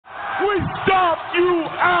We stomped you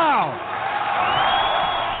out.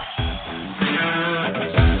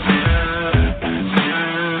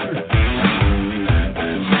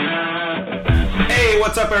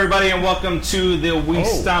 What's up, everybody, and welcome to the We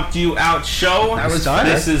Stomped You Out show. That was fun.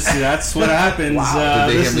 That's what happens. Wow.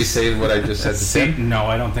 Did they hear me say what I just said to Tim? No,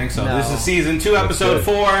 I don't think so. No. This is season 2, episode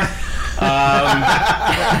 4.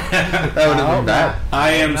 That would have been bad. I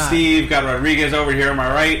am Steve. Got Rodriguez over here on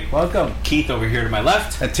my right. Welcome. Keith over here to my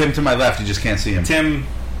left. And Tim to my left. You just can't see him. Tim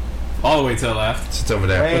all the way to the left. It's over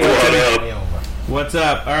there. What's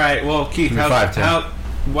up? All right. Well, Keith, why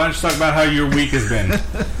don't you talk about how your week has been?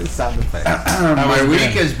 Sound effects. My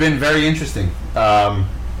week has been very interesting. Outside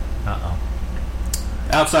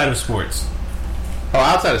of sports.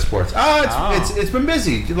 Outside of sports. It's been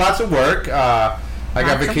busy. Lots of work. I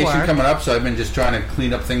got vacation coming up, so I've been just trying to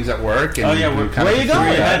clean up things at work. And where are you going? Where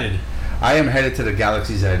are you headed? I am headed to the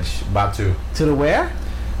Galaxy's Edge, Batu. To the where?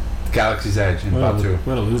 Galaxy's Edge in Batu.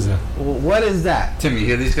 What a loser. What is that? Tim, you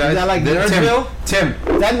hear these guys? Is that like Nerdsville? Tim.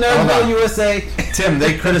 That Nerdsville, USA? Tim,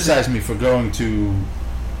 they criticize me for going to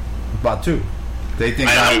Batu. They think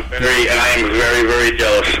I am very, very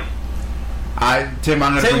jealous. Tim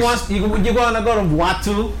wants you're going to go to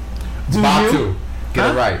Batu? Batu.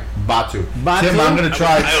 Get it right. Batu. Tim, I'm going to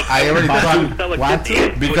try. I already tried.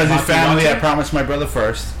 Batu? Because his family, I promised my brother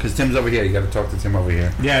first. Because Tim's over here. You got to talk to Tim over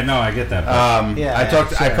here. Yeah, no, I get that.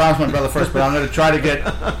 I promised my brother first, but I'm going to try to get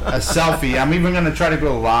a selfie. I'm even going to try to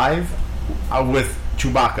go live with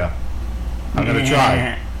Chewbacca. I'm going to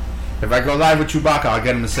try. If I go live with Chewbacca, I'll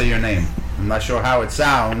get him to say your name. I'm not sure how it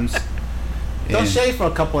sounds. Don't shave for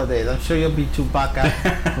a couple of days. I'm sure you'll be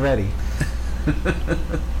Chewbacca ready.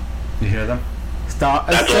 You hear them? I'm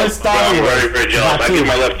very, very jealous. I give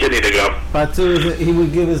my left kidney to go. Batu, he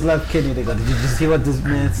would give his left kidney to go. Did you just hear what this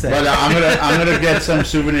man said? But I'm gonna get some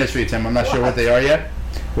souvenirs for you, Tim. I'm not sure what they are yet.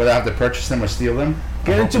 Whether I have to purchase them or steal them.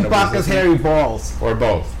 Get into Chewbacca's hairy balls. Or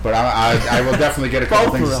both. But I will definitely get a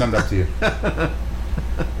couple things to send up to you.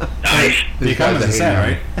 Nice. You come to the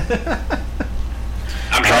right?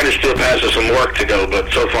 I'm trying to still pass us some work to go,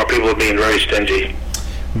 but so far people are being very stingy.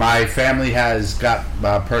 My family has got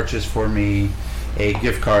purchased for me a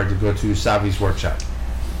gift card to go to Savi's workshop.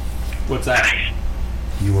 What's that?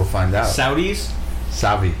 You will find out. Saudis?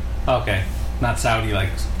 Savi. Okay. Not Saudi, like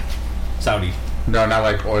Saudi. No, not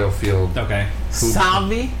like oil field. Okay.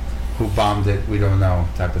 Savi? Who bombed it, we don't know,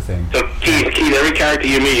 type of thing. So, Keith, every character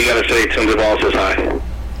you meet, you gotta say Tim DeVal says hi.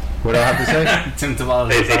 What do I have to say? Tim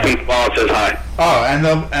DeVal says hi. Tim DeVal says hi. Oh, and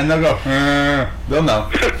they'll go, they'll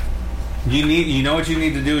know. You know what you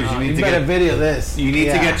need to do is you need to get video this. You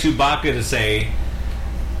need to get Chewbacca to say,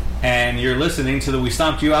 and you're listening to the We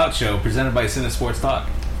Stomped You Out show presented by Cinesports Talk.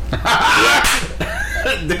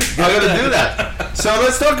 I'm gonna do that. So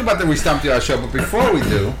let's talk about the We Stomped You Out show. But before we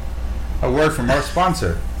do, a word from our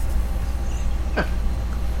sponsor.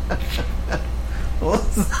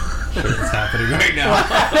 What's happening right now?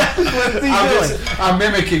 I'm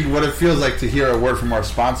mimicking what it feels like to hear a word from our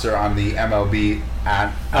sponsor on the MLB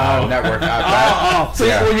network. So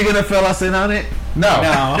were you gonna fill us in on it? No.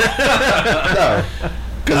 No.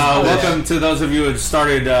 Welcome to those of you who have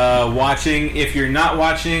started watching. If you're not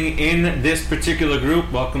watching in this particular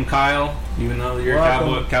group, welcome, Kyle. Even though you're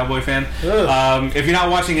a Cowboy fan. If you're not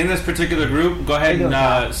watching in this particular group, go ahead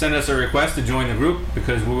and send us a request to join the group,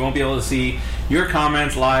 because we won't be able to see your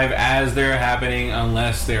comments live as they're happening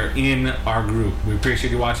unless they're in our group. We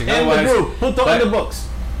appreciate you watching. In the group. Put in the books.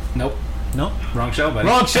 Nope. Wrong show, buddy.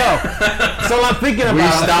 Wrong show. So I'm thinking about We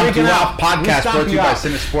Stomped You Out podcast brought to you by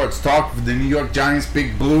Cinesports Talk for the New York Giants,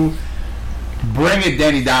 Big Blue. Bring it,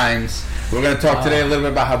 Danny Dimes. We're going to talk today a little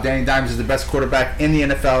bit about how Danny Dimes is the best quarterback in the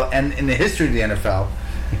NFL and in the history of the NFL.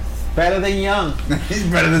 Better than Young. He's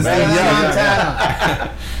better than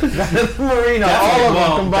Montana. Better than Marino. All of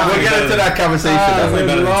them combined. We'll get into that conversation. Definitely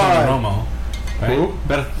better than Tony Romo. Right? Who?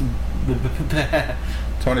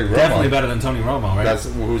 Tony Romo. Definitely better than Tony Romo, right?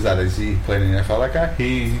 Who's that? Is he played in the NFL, that guy?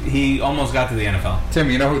 He almost got to the NFL. Tim,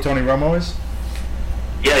 you know who Tony Romo is?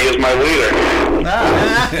 Yeah, he was my waiter.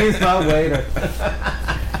 He's my waiter.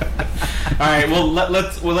 All right, well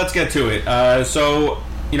let's get to it. So,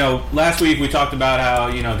 last week we talked about how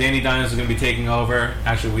Danny Dimes was going to be taking over.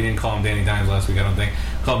 Actually, we didn't call him Danny Dimes last week. I don't think. We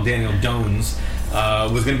called him Daniel Jones.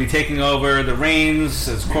 Was going to be taking over the reins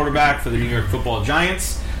as quarterback for the New York Football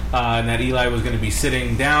Giants. And that Eli was going to be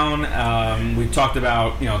sitting down. We talked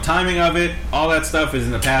about timing of it. All that stuff is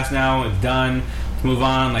in the past now. It's done. Let's move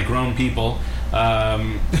on like grown people.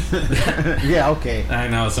 Yeah, okay. I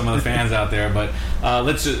know some of the fans out there, but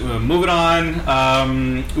let's just move it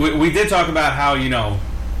on. We did talk about how all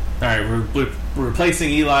right,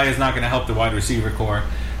 replacing Eli is not going to help the wide receiver core.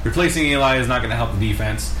 replacing Eli is not going to help the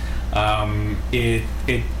defense.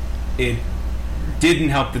 It didn't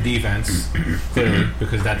help the defense clearly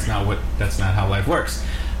because that's not how life works.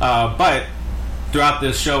 But throughout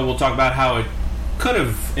this show, we'll talk about how it could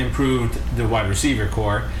have improved the wide receiver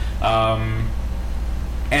core.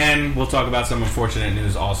 And we'll talk about some unfortunate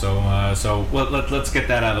news also. So let's get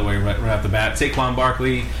that out of the way right off the bat. Saquon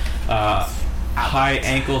Barkley, high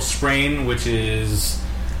ankle sprain, which is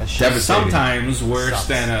sometimes worse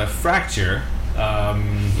than a fracture.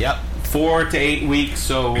 4 to 8 weeks,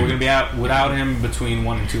 so we're going to be out without him between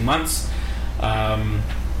 1 and 2 months.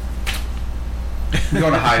 You go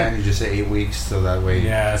on a high end, you just say 8 weeks, so that way.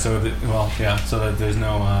 Yeah. So that there's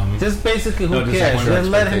no. Just basically, who cares? Just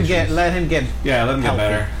let him get. Yeah, let him get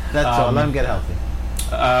better. That's all. Let him get healthy.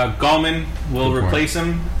 Gallman will replace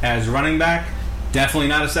him as running back. Definitely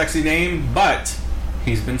not a sexy name, but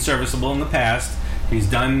he's been serviceable in the past. He's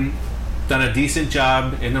done a decent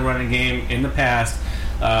job in the running game in the past.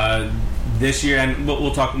 This year, and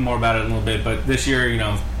we'll talk more about it in a little bit, but this year,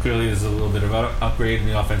 clearly there's a little bit of an upgrade in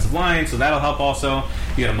the offensive line, so that'll help also.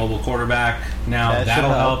 You got a mobile quarterback now,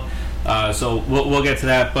 that'll help. So we'll get to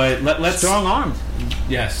that, but let's... Strong armed.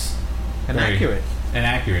 Yes. And accurate.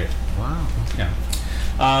 Wow. Yeah.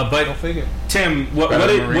 But Go figure. Tim, what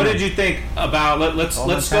did you think about?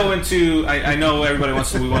 Let's go into. I know everybody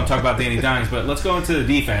wants to talk about Danny Dimes, but let's go into the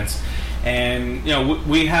defense. And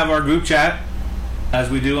we have our group chat as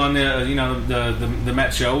we do on the the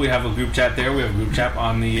Met show. We have a group chat there. We have a group chat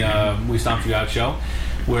on the We Stomped You Out show,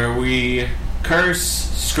 where we curse,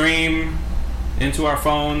 scream into our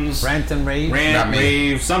phones, rant and rave,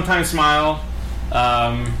 rave, sometimes smile.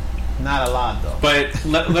 Not a lot though. But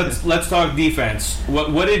let's talk defense.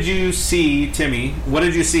 What did you see, Timmy? What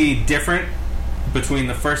did you see different between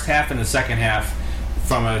the first half and the second half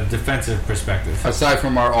from a defensive perspective? Aside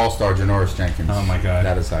from our all-star Janoris Jenkins. Oh my God.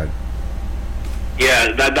 That aside.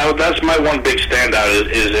 Yeah, that's my one big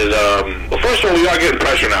standout. Well, first of all, we are getting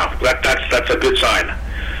pressure now. That's a good sign.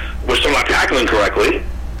 We're still not tackling correctly,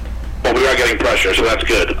 but we are getting pressure, so that's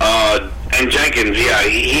good. And Jenkins, yeah,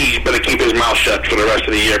 he's better keep his mouth shut for the rest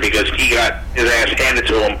of the year because he got his ass handed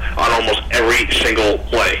to him on almost every single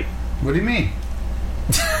play. What do you mean?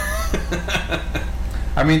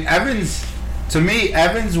 I mean,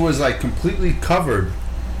 Evans was like completely covered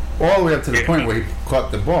all the way up to the point where he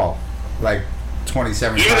caught the ball, like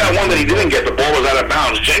 27 Even times. that one that he didn't get, the ball was out of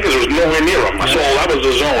bounds. Jenkins was nowhere near him. I saw that was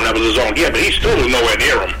the zone. Yeah, but he still was nowhere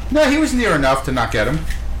near him. No, he was near enough to not get him.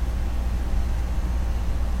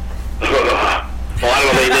 Well, I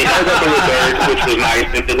don't know. They held up in the third, which was nice.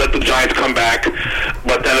 They let the Giants come back.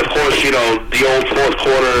 But then, of course, the old fourth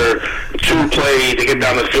quarter 2-play to get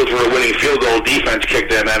down the field for a winning field goal defense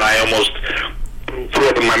kicked in, and I almost threw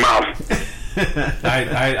up in my mouth.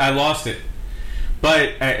 I lost it. But,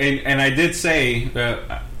 and I did say,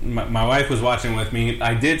 my wife was watching with me,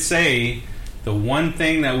 I did say the one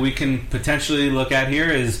thing that we can potentially look at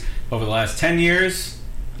here is over the last 10 years,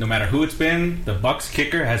 no matter who it's been, the Bucs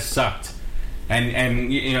kicker has sucked.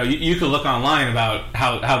 And you could look online about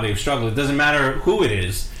how they've struggled. It doesn't matter who it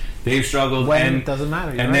is. They've struggled. It doesn't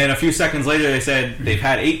matter. And then a few seconds later, they said they've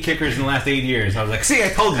had 8 kickers in the last 8 years. I was like, see, I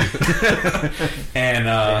told you. And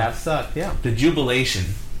they have sucked, yeah. The jubilation.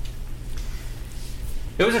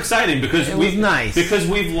 It was exciting because it was nice. Because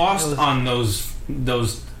we've lost on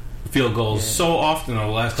those field goals so often over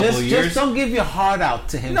the last couple of years. Just don't give your heart out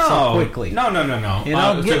to him so quickly. No.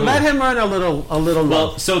 Let him earn a little love.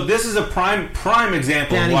 Well, so this is a prime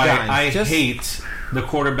example of why I hate the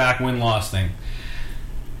quarterback win-loss thing.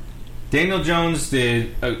 Daniel Jones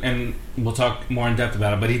did, and we'll talk more in depth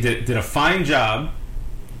about it, but he did a fine job.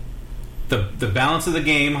 The balance of the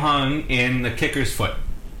game hung in the kicker's foot.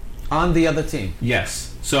 On the other team.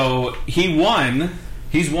 Yes. So he won.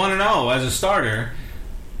 He's 1-0 as a starter.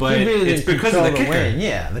 But it's because of the kicker. Win.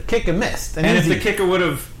 Yeah, the kicker missed. And if the kicker would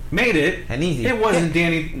have made it, it wasn't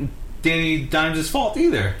Danny Dimes' fault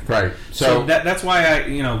either. Right. So that's why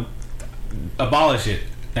I abolish it.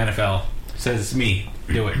 NFL says me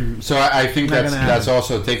do it. So I think that's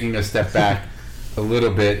also taking a step back a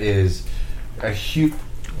little bit is a huge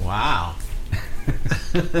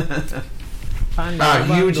a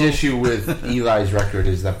huge issue with Eli's record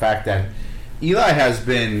is the fact that Eli has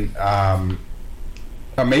been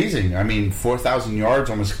amazing. I mean, 4,000 yards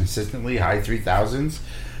almost consistently, high 3,000s.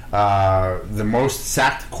 The most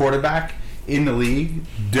sacked quarterback in the league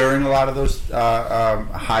during a lot of those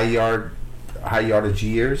high yardage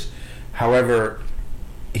years. However,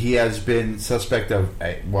 he has been suspect of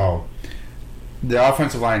the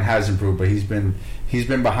offensive line has improved, but He's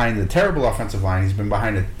been behind a terrible offensive line. He's been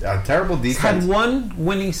behind a terrible He's defense. had one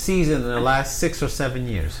winning season in the last 6 or 7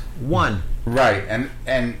 years. One. Right,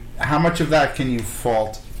 and how much of that can you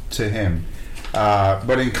fault to him?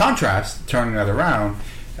 But in contrast, turning that around,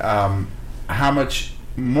 how much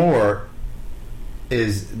more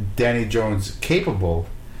is Danny Jones capable?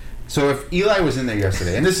 So if Eli was in there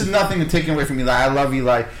yesterday, and this is nothing to take away from Eli. I love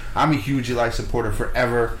Eli. I'm a huge Eli supporter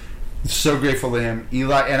forever. So grateful to him.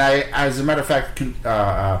 Eli, and I, as a matter of fact,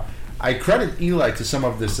 I credit Eli to some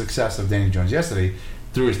of the success of Danny Jones yesterday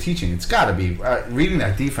through his teaching. It's got to be. Reading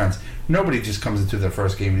that defense, nobody just comes into their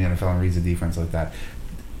first game in the NFL and reads a defense like that.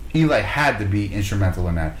 Eli had to be instrumental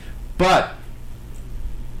in that. But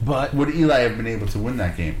would Eli have been able to win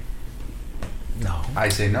that game? No. I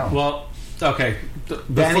say no. Well, okay.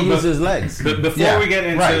 Danny uses his legs. Before we get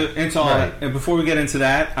into all right. that, before we get into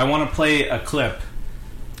that, I want to play a clip.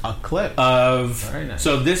 A clip of. Very nice.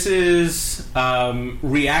 So this is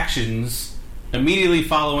reactions immediately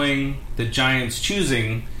following the Giants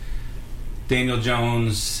choosing Daniel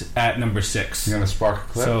Jones at number 6. You gonna spark a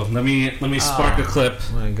clip? So let me spark a clip.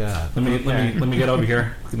 Oh my God! Let me get over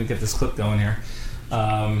here. Let me get this clip going here.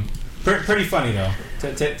 Pretty funny though.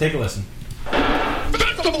 Take a listen.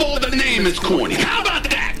 First of all, the name is corny. How about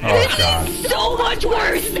that? Oh God! So much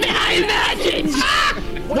worse than I imagined.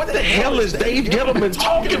 What the hell is Dave Gettleman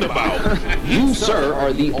talking about? You, sir,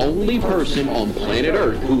 are the only person on planet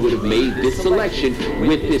Earth who would have made this selection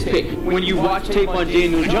with this pick. When you watch tape on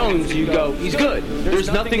Daniel Jones, you go, he's good. There's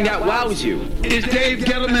nothing that wows you. Is Dave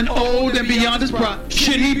Gettleman old and beyond his prime?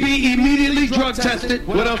 Should he be immediately drug tested?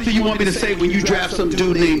 What else do you want me to say when you draft some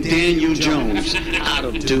dude named Daniel Jones out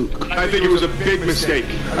of Duke? I think it was a big mistake.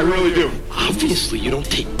 I really do. Obviously, you don't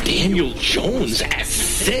take Daniel Jones at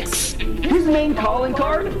 6. His main calling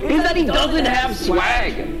card is that he doesn't have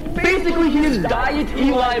swag. Basically, his diet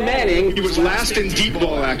Eli Manning. He was last in deep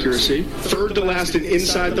ball accuracy, third to last in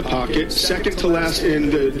inside the pocket, second to last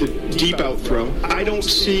in the deep out throw. I don't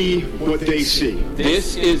see what they see.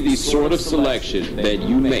 This is the sort of selection that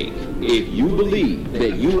you make if you believe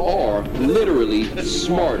that you are literally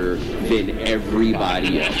smarter than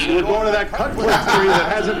everybody else. We're going to that cut play theory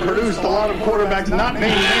that hasn't produced a lot of quarterbacks not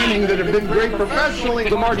named Manning that have been great professionally.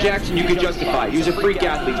 Lamar Jackson, you could justify. He was a freak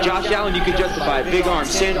athlete. Josh Allen, you could justify. Big arms.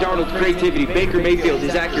 Sam Darnold's creativity. Baker Mayfield,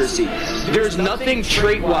 his accuracy. There's nothing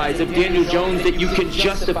trait-wise of Daniel Jones that you can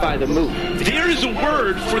justify the move. There is a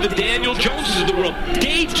word for the Daniel Joneses of the world.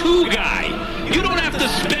 Day 2 guy. You don't have to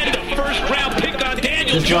spend a first-round pick on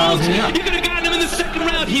Daniel Jones. You could have gotten him in the second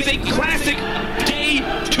round. He's a classic Day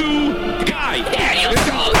 2 guy. Daniel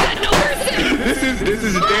Jones at number 6. This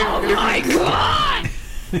is Oh my God!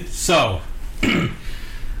 So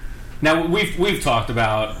now we've talked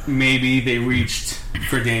about maybe they reached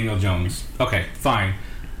for Daniel Jones. Okay, fine,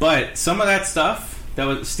 but some of that stuff that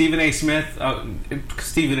was Stephen A. Smith.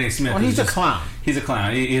 Stephen A. Smith. Well, he's a clown. He's a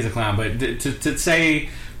clown. He is a clown. But to say,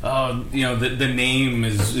 the name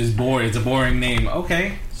is boring. It's a boring name.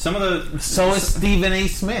 Okay, some of the So is Stephen A.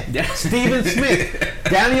 Smith. Yeah. Stephen Smith.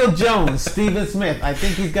 Daniel Jones. Stephen Smith. I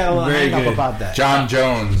think he's got a little Very hang up good. about that. John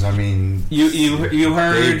Jones. I mean, you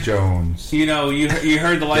heard Dave Jones. You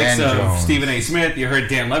heard the likes Dan of Jones. Stephen A. Smith. You heard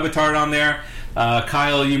Dan Levitard on there.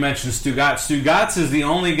 Kyle, you mentioned Stu Gatz. Stu Gatz is the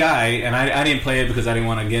only guy, and I didn't play it because I didn't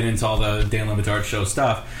want to get into all the Dan Levitard show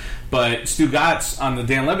stuff. But Stu Gatz on the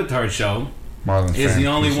Dan Levitard show Marlon is the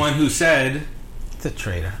only Piece of one who said, It's a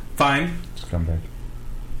traitor. "Fine, scumbag."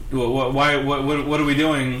 why? What are we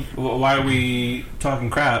doing? Why are we talking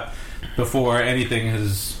crap before anything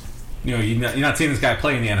has? You're not seeing this guy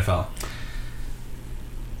play in the NFL."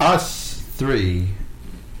 Us three,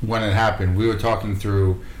 when it happened, we were talking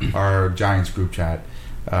through our Giants group chat,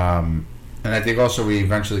 and I think also we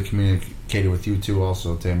eventually communicated with you too,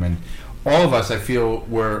 also Tim, and all of us, I feel,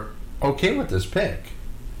 were okay with this pick.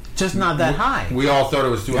 Just not that high. We all thought it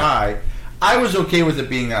was too high. I was okay with it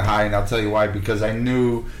being that high, and I'll tell you why. Because I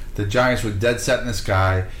knew the Giants were dead set in this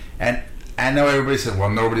guy, and I know everybody said, "Well,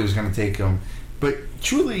 nobody was going to take him," but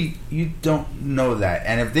truly, you don't know that.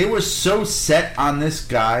 And if they were so set on this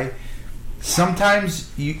guy,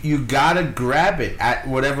 sometimes you gotta grab it at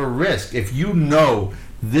whatever risk. If you know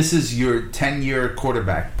this is your 10-year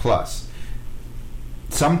quarterback plus,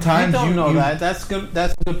 sometimes You don't know you that. That's good.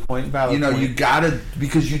 That's a good point. Valid point. you gotta,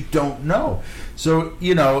 because you don't know. So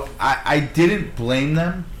I didn't blame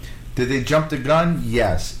them. Did they jump the gun?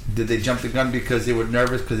 Yes. Did they jump the gun because they were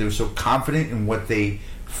nervous because they were so confident in what they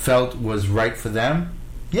felt was right for them?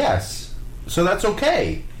 Yes. So that's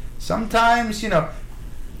okay. Sometimes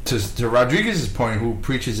to Rodriguez's point, who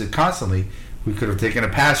preaches it constantly, we could have taken a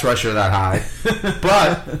pass rusher that high,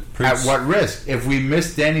 but at what risk? If we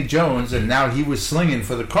missed Danny Jones and now he was slinging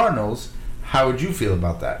for the Cardinals, how would you feel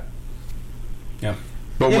about that? Yep.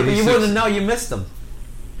 But you wouldn't know you missed him.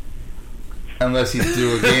 Unless he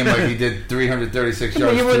threw a game like he did 336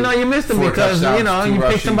 yards. You wouldn't know you missed him because, you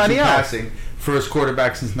picked somebody else. Passing. First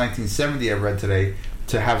quarterback since 1970, I read today,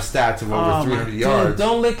 to have stats of over 300 yards. Dude,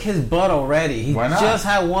 don't lick his butt already. He just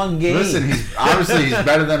had one game. Listen, he's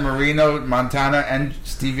better than Marino, Montana, and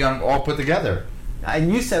Steve Young all put together.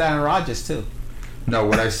 And you said Aaron Rodgers too. No,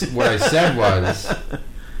 what I said was.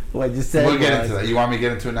 What you said? We'll get into that. You want me to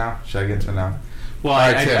get into it now? Should I get into it now? Well,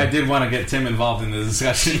 I did want to get Tim involved in the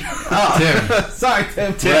discussion. Tim, sorry,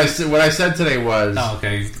 Tim. What I said today was. Oh,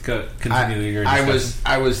 okay. Continue your discussion.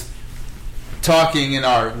 I was talking in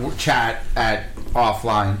our chat at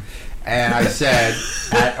offline, and I said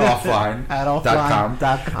at offline.com.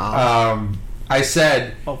 I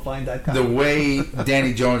said offline.com. The way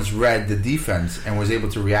Danny Jones read the defense and was able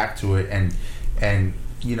to react to it and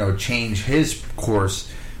change his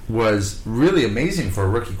course was really amazing for a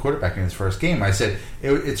rookie quarterback in his first game. I said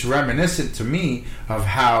it's reminiscent to me of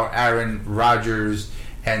how Aaron Rodgers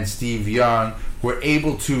and Steve Young were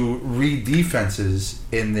able to read defenses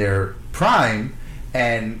in their prime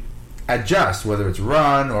and adjust, whether it's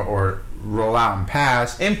run or roll out and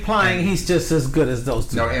pass. Implying he's just as good as those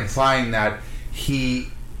two. No, implying that he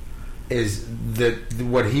is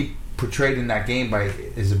what he portrayed in that game by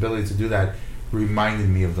his ability to do that reminded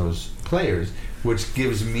me of those players, which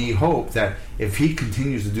gives me hope that if he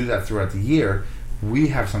continues to do that throughout the year, we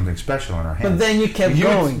have something special in our hands. But then you kept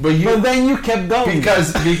going. But then you kept going.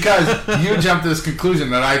 Because you jumped to this conclusion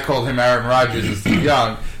that I called him Aaron Rodgers and Steve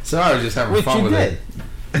Young, so I was just having fun with it.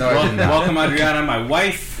 No, I did not. Welcome, Adriana, my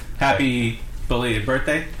wife. Happy belated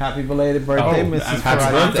birthday. Happy belated birthday, Mrs.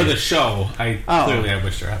 Happy for the show. Clearly I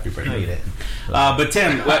wished her happy birthday. No, you didn't. But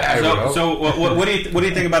Tim, what do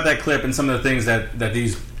you think about that clip and some of the things that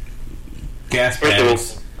these gas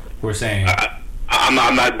bags were saying?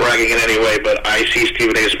 I'm not bragging in any way, but I see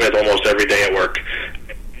Stephen A. Smith almost every day at work,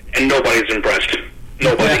 and nobody's impressed.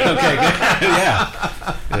 Nobody. Okay,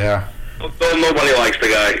 yeah. Yeah. Nobody likes the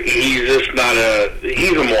guy. He's just not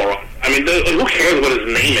he's a moron. I mean, who cares what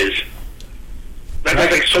his name is?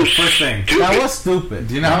 That's like so stupid. That was stupid.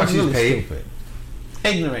 Do you know how much he's paid? Stupid.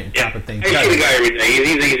 Ignorant type of thing. I see the guy every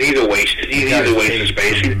day. He's a waste. He's a waste of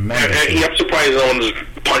space. I'm surprised no one's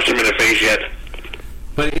punched him in the face yet.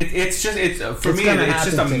 But it's just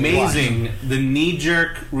amazing the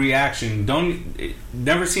knee-jerk reaction.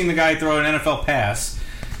 Never seen the guy throw an NFL pass.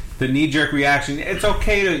 The knee-jerk reaction. It's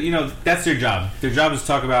okay to that's their job. Their job is to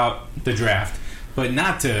talk about the draft, but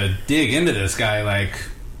not to dig into this guy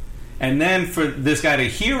and then for this guy to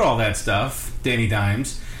hear all that stuff, Danny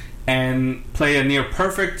Dimes, and play a near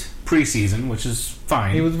perfect preseason, which is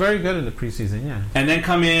fine. He was very good in the preseason, yeah. And then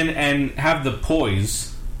come in and have the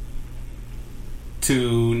poise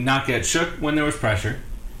to not get shook when there was pressure.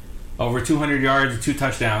 Over 200 yards, 2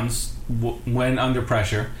 touchdowns when under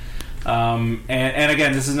pressure. And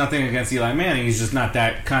again, this is nothing against Eli Manning. He's just not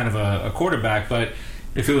that kind of a quarterback. But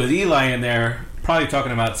if it was Eli in there, probably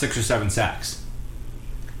talking about 6 or 7 sacks.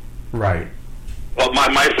 Right. Well, my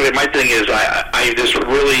thing is, I this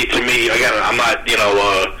really, to me, again, I'm not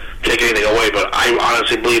taking anything away, but I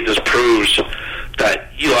honestly believe this proves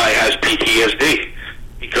that Eli has PTSD.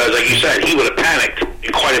 Because, like you said, he would have panicked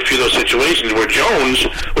in quite a few of those situations where Jones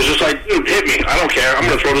was just like, dude, hit me. I don't care. I'm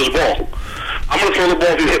going to throw this ball. I'm going to throw the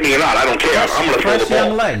ball if you hit me or not. I don't care. I'm going to throw the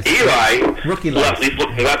ball. Eli,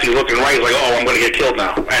 lefty's looking right. He's like, oh, I'm going to get killed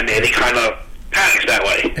now. And he kind of panics that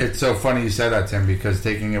way. It's so funny you said that, Tim, because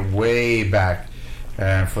taking it way back,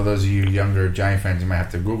 for those of you younger Giant fans, you might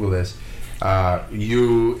have to Google this.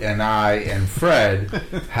 You and I and Fred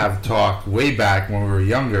have talked way back when we were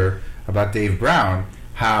younger about Dave Brown.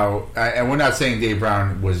 How, and we're not saying Dave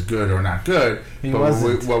Brown was good or not good, but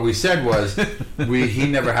what we said was he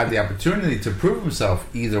never had the opportunity to prove himself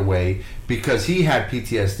either way because he had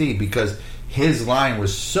PTSD, because his line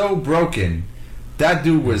was so broken. That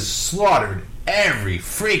dude was slaughtered every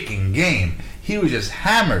freaking game. He was just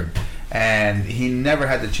hammered, and he never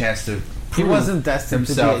had the chance to prove He wasn't destined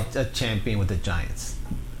himself. to be a champion with the Giants.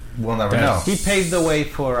 We'll never know. He paved the way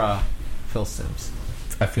for Phil Simms.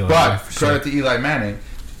 I feel but credit to Eli Manning,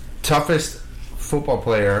 toughest football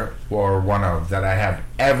player or one of that I have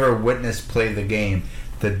ever witnessed play the game.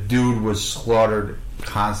 The dude was slaughtered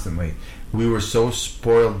constantly. We were so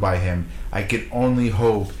spoiled by him. I could only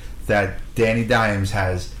hope that Danny Dimes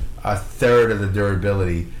has a third of the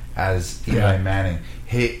durability as Eli Manning.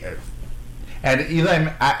 And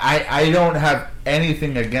Eli, I don't have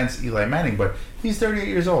anything against Eli Manning, but he's 38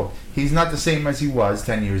 years old. He's not the same as he was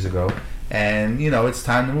 10 years ago, and it's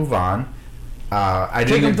time to move on. I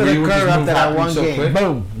didn't agree with this move happening so quick.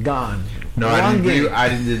 Boom, gone. No, I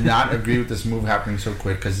did not agree with this move happening so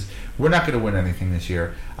quick because we're not going to win anything this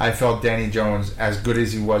year. I felt Danny Jones, as good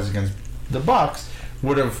as he was against the Bucs,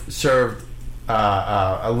 would have served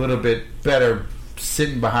a little bit better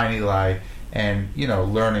sitting behind Eli and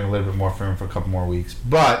learning a little bit more from him for a couple more weeks.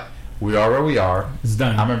 But we are where we are. It's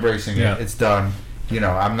done. I'm embracing it. It's done.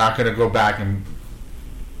 I'm not going to go back and,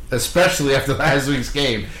 especially after last week's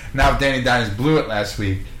game. Now, if Danny Dimes blew it last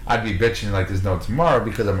week, I'd be bitching like there's no tomorrow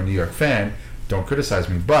because I'm a New York fan. Don't criticize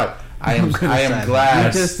me, but I am glad.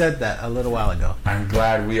 You just said that a little while ago. I'm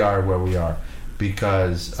glad we are where we are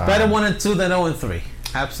because it's better 1-2 than 0-3.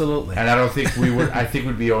 Absolutely. And I don't think we would. I think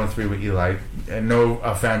we'd be 0-3 with Eli. And no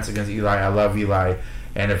offense against Eli. I love Eli.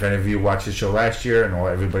 And if any of you watched the show last year, and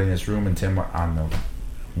everybody in this room, and Tim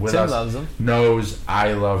with Tim us loves him. knows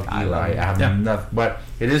I love Eli. I have nothing, but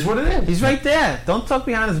it is what it is. He's right there. Don't talk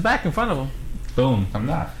behind his back in front of him. Boom. I'm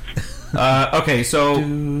not. Okay, so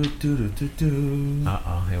here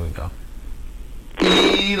we go.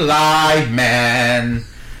 Eli, man.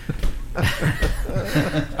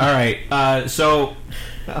 All right. So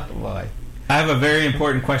Oh boy. I have a very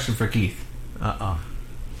important question for Keith.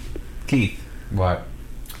 Keith, What?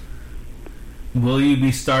 will you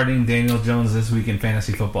be starting Daniel Jones this week in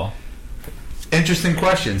fantasy football? Interesting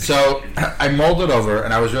question. So I mulled it over,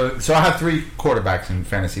 and I was really. So I have 3 quarterbacks in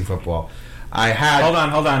fantasy football. I had.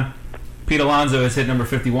 Hold on. Pete Alonso has hit number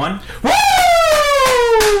 51. Woo!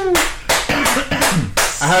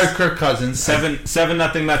 I had Kirk Cousins.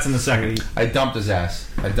 7-0 Mets in the second. I dumped his ass.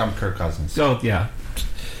 I dumped Kirk Cousins. So yeah.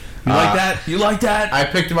 You like that? You like that? I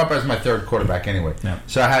picked him up as my 3rd quarterback anyway. Yeah.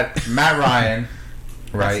 So I had Matt Ryan,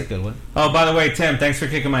 right? That's a good one. Oh, by the way, Tim, thanks for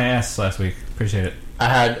kicking my ass last week. Appreciate it. I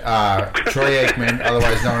had Troy Aikman,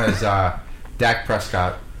 otherwise known as Dak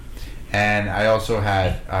Prescott, and I also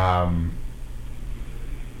had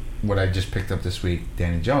what I just picked up this week,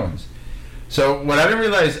 Danny Jones. So what I didn't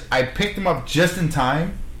realize, I picked him up just in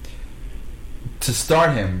time to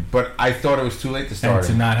start him, but I thought it was too late to start and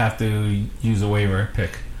him. to not have to use a waiver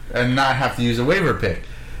pick. And not have to use a waiver pick.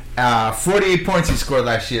 48 points he scored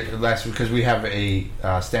last week because we have a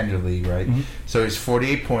standard league, right? Mm-hmm. So it's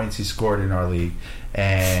 48 points he scored in our league.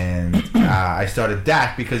 And I started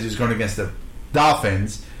Dak because he was going against the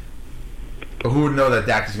Dolphins. Who would know that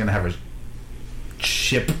Dak is going to have a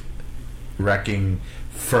ship-wrecking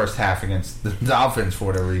first half against the Dolphins for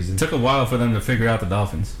whatever reason. It took a while for them to figure out the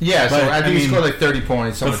Dolphins. Yeah, so I think he scored like 30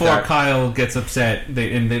 points. Before like Kyle gets upset,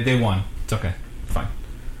 they won. It's okay. Fine.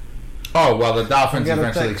 Oh, well, the Dolphins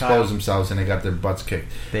eventually exposed themselves and they got their butts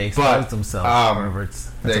kicked. They exposed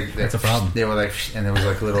themselves. That's a problem. They were like, and there was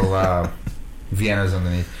like little Viennas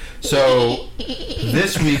underneath. So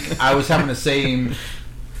this week I was having the same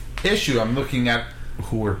issue. I'm looking at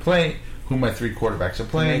who we're playing, who my 3 quarterbacks are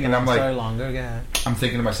playing, and I'm like, I'm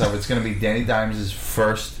thinking to myself, it's going to be Danny Dimes'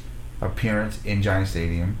 first appearance in Giant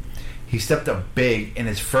Stadium. He stepped up big in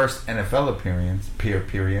his first NFL appearance.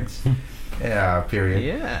 Period.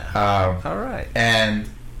 Yeah. All right. And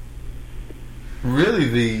really,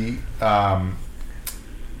 the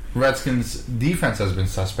Redskins' defense has been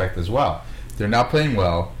suspect as well. They're not playing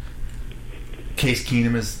well. Case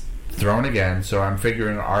Keenum is thrown again, so I'm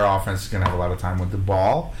figuring our offense is going to have a lot of time with the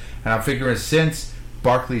ball. And I'm figuring since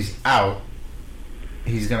Barkley's out,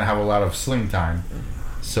 he's going to have a lot of sling time.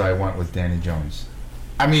 So I went with Danny Jones.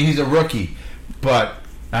 I mean, he's a rookie, but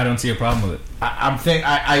I don't see a problem with it.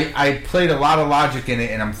 I played a lot of logic in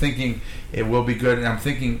it, and I'm thinking it will be good. And I'm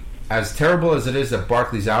thinking, as terrible as it is that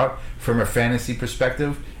Barkley's out, from a fantasy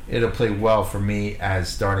perspective, it'll play well for me as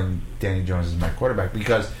starting Danny Jones as my quarterback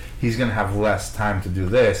because he's going to have less time to do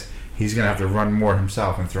this. He's going to have to run more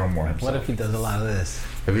himself and throw more himself. What if he does a lot of this?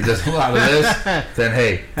 If he does a lot of this, then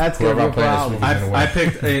hey, that's whoever I'm playing this week is going to win. I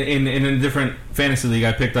picked in a different fantasy league.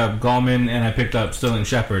 I picked up Gallman and I picked up Sterling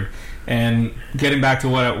Shepard. And getting back to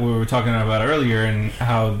what we were talking about earlier and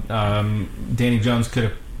how Danny Jones could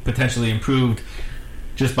have potentially improved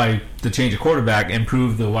just by the change of quarterback,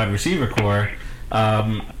 improved the wide receiver core.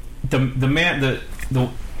 The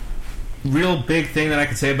real big thing that I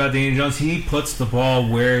could say about Danny Jones, he puts the ball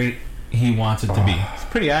where he wants it to be. It's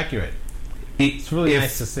pretty accurate. It's really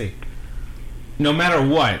nice to see. No matter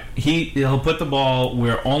what, he'll put the ball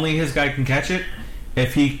where only his guy can catch it.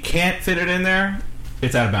 If he can't fit it in there,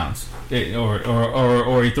 it's out of bounds,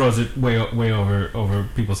 or he throws it way over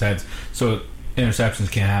people's heads, so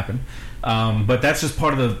interceptions can't happen. But that's just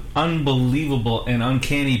part of the unbelievable and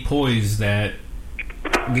uncanny poise that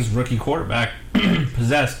this rookie quarterback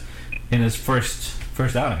possessed in his first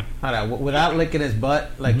outing. All right, without licking his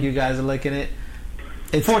butt like you guys are licking it.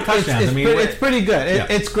 It's 4 touchdowns. It's pretty good. Yeah.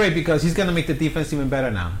 It's great because he's going to make the defense even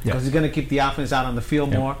better now. Because he's going to keep the offense out on the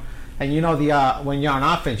field more. And you know, when you're on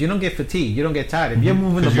offense, you don't get fatigued. You don't get tired. If you're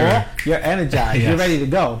moving the ball, you're energized. You're ready to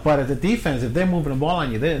go. But as a defense, if they're moving the ball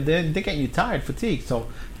on you, they're getting you tired, fatigued. So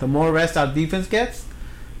the more rest our defense gets,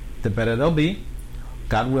 the better they'll be.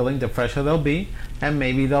 God willing, the fresher they'll be. And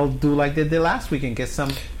maybe they'll do like they did last week and get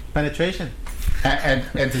some penetration. And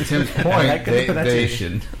to Tim's point,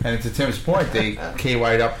 they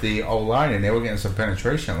KY'd up the O-line and they were getting some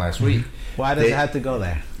penetration last week. Why does it have to go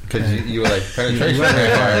there? Because you were like,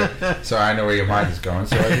 penetration. So I know where your mind is going.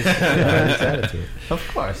 So I just added to it. Of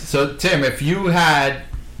course. So, Tim, if you had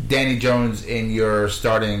Danny Jones in your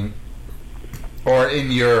starting or in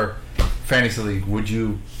your fantasy league, would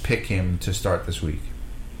you pick him to start this week?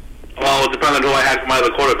 Well, it depends on who I had for my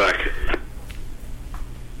other quarterback.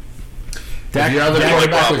 Your other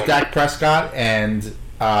quarterback was Dak Prescott and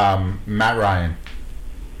Matt Ryan.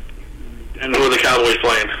 And who are the Cowboys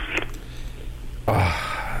playing?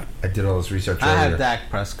 I did all this research earlier. I have Dak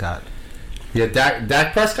Prescott. Yeah,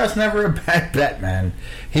 Dak Prescott's never a bad bet, man.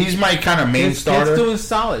 He's my kind of main starter. He's doing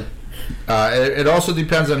solid. It also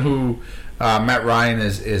depends on who Matt Ryan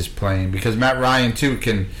is playing, because Matt Ryan too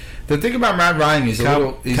can. The thing about Matt Ryan,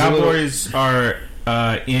 Cowboys are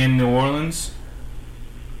in New Orleans.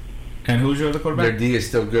 And who's your other quarterback? Their D is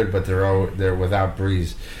still good, but they're without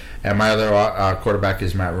Breeze. And my other quarterback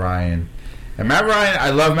is Matt Ryan. And Matt Ryan, I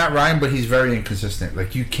love Matt Ryan, but he's very inconsistent.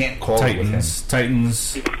 Like, you can't call it with him.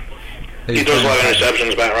 Titans. He throws a lot of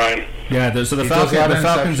interceptions, Matt Ryan. Yeah, so the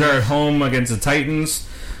Falcons are at home against the Titans,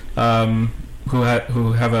 who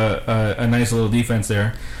have a nice little defense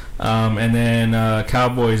there, and then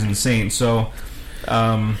Cowboys and Saints. So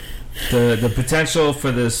the potential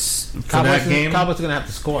for that game, Cowboys are going to have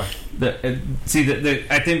to score. I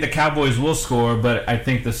think the Cowboys will score, but I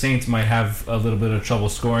think the Saints might have a little bit of trouble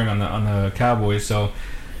scoring on the Cowboys. So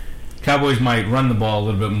Cowboys might run the ball a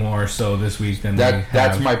little bit more so this week than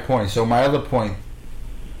that's my point. So my other point,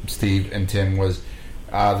 Steve and Tim, was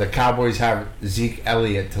the Cowboys have Zeke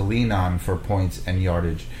Elliott to lean on for points and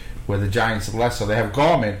yardage, where the Giants less. So they have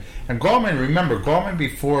Gallman, and Gallman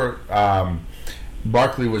before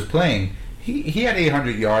Barkley was playing, he had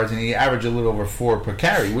 800 yards and he averaged a little over 4 per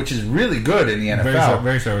carry, which is really good in the NFL.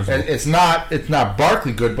 Very serviceable. It's not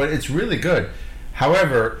Barkley good, but it's really good.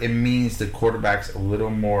 However, it means the quarterback's a little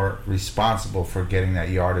more responsible for getting that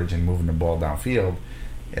yardage and moving the ball downfield.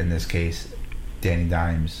 In this case, Danny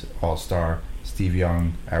Dimes, All-Star, Steve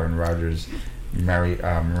Young, Aaron Rodgers,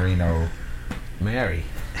 Marino. Mary.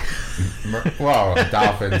 Well,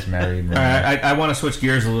 Dolphins, Mary. I want to switch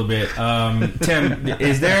gears a little bit. Tim,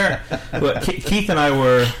 is there... Well, Keith and I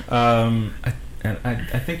were... and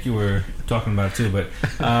I think you were talking about it too, but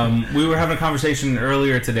we were having a conversation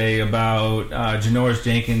earlier today about Janoris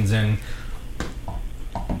Jenkins and...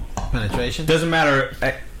 Penetration? Doesn't matter...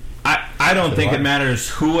 I don't think it matters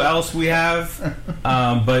who else we have,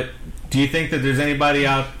 but do you think that there's anybody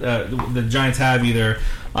out the Giants have either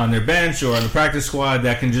on their bench or on the practice squad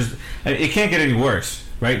that can just... It can't get any worse,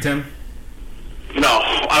 right, Tim? No,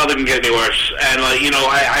 I don't think it can get any worse. And,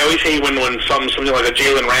 I always hate when something like a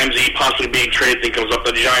Jalen Ramsey possibly being traded thing comes up.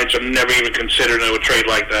 The Giants are never even considered a trade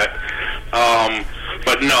like that.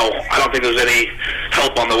 But no, I don't think there's any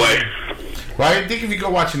help on the way. Well, I think if you go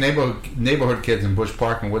watch neighborhood kids in Bush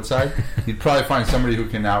Park and Woodside, you'd probably find somebody who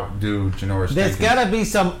can outdo Janoris Jenkins. There's got to be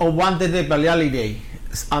some Owande de Balialide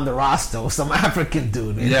on the roster, some African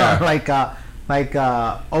dude, like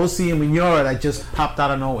O.C. and Mignora that just popped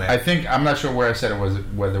out of nowhere. I'm not sure where I said it was,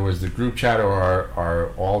 whether it was the group chat or our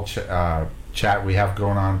all chat we have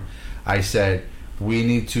going on. I said we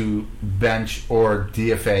need to bench or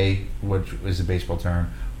DFA, which is a baseball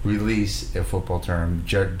term, release a football term,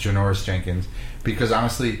 Janoris Jenkins, because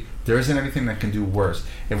honestly, there isn't anything that can do worse.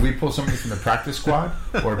 If we pull somebody from the practice squad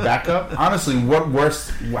or backup, honestly,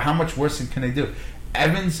 how much worse can they do?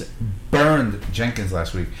 Evans burned Jenkins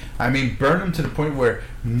last week. I mean, burned him to the point where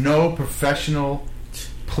no professional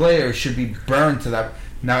player should be burned to that.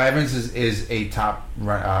 Now, Evans is a top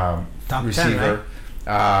receiver. 10,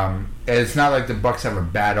 right? It's not like the Bucs have a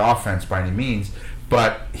bad offense by any means,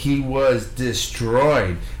 but he was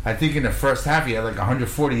destroyed. I think in the first half he had like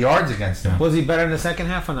 140 yards against him. Was he better in the second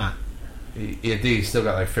half or not? He still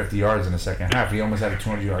got like 50 yards in the second half. He almost had a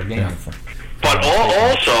 200-yard game. Yeah. But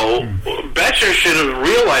also, Betcher should have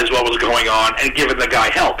realized what was going on and given the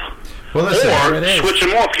guy help. Well, listen, or switch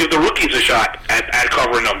him off, give the rookies a shot at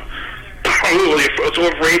covering them. You're so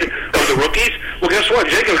afraid of the rookies? Well, guess what?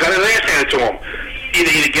 Jenkins got his ass handed to him.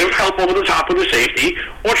 either give help over the top of the safety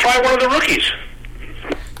or try one of the rookies.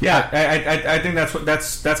 Yeah, I think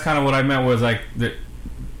that's kind of what I meant was like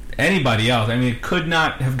anybody else. I mean, it could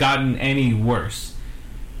not have gotten any worse.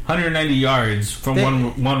 190 yards from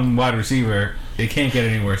one wide receiver. It can't get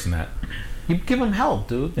any worse than that. You give them help,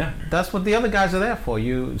 dude. Yeah, that's what the other guys are there for.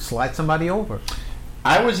 You slide somebody over.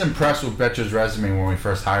 I was impressed with Betcher's resume when we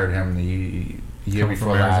first hired him the year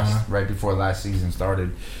before last, right before last season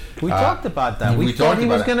started. We talked about that. We thought he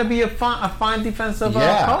was going to be a fine defensive coach.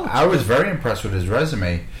 I was very impressed with his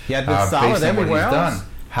resume. He had been solid everywhere else. Done.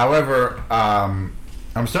 However,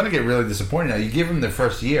 I'm starting to get really disappointed now. You give him the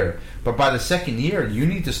first year, but by the second year, you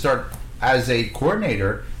need to start as a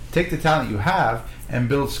coordinator, take the talent you have, and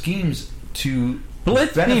build schemes to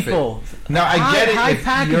blitz benefit people. Now, I get it. If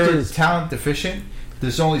packages. You're talent deficient,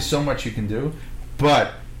 there's only so much you can do,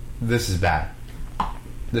 but this is bad.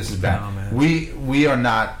 This is bad. Oh, we are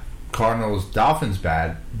not Cardinals Dolphins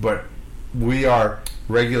bad, but we are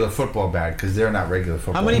regular football bad because they're not regular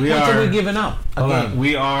football. How many points are we giving up?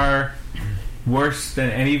 We are worse than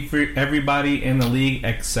everybody in the league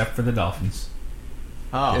except for the Dolphins.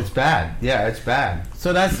 Oh, it's bad. Yeah, it's bad.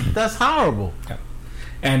 So that's horrible. Yeah.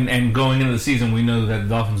 And going into the season, we know that the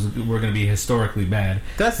Dolphins were going to be historically bad,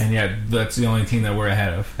 and yet that's the only team that we're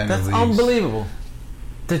ahead of. That's unbelievable.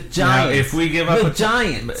 The Giants. Now, if we give up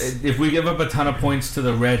Giants, if we give up a ton of points to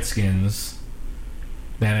the Redskins,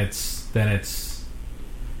 then it's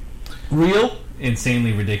real,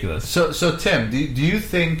 insanely ridiculous. So Tim, do you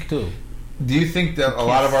think that a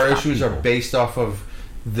lot of our issues are based off of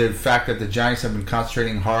the fact that the Giants have been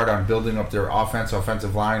concentrating hard on building up their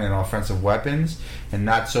offensive line and offensive weapons, and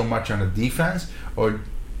not so much on the defense? Or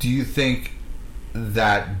do you think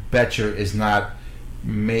that Betcher is not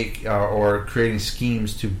or creating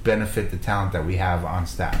schemes to benefit the talent that we have on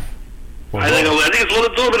staff? I think it's a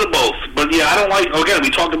little bit of both. But yeah, I don't like. Again, we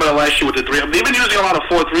talked about it last year with the 3. They've been using a lot of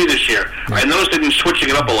 4-3 this year. I noticed they've been switching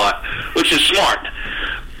it up a lot, which is smart.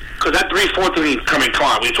 Because that 3-4-3 coming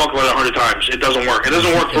on, we talked about it 100 times. It doesn't work. It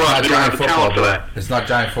doesn't work for us. We don't have the talent for that. It's not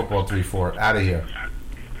giant football 3-4. Out of here.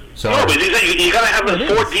 So no, but you got to have the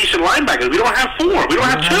 4 decent linebackers. We don't have 4. We don't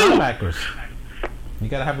have 2. Linebackers. You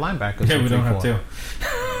got to have linebackers. Yeah, we don't have 2.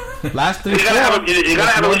 Last 3. You got to have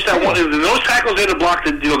at least that one. If those tackles there to block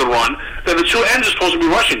the run, then the 2 ends are supposed to be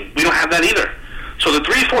rushing. We don't have that either. So the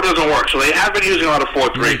 3-4 doesn't work. So they have been using a lot of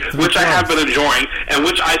 4-3, which I have been enjoying, and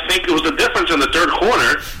which I think was the difference in the third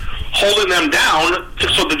quarter, holding them down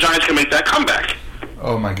so the Giants can make that comeback.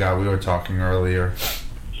 Oh my God, we were talking earlier,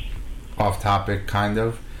 off topic kind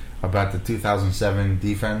of, about the 2007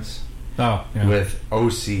 defense with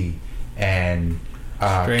OC and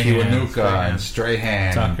Kiwanuka and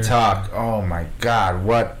Strahan and Tuck. Oh my God,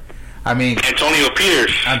 what? I mean, Antonio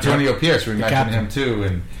Pierce. We mentioned him too,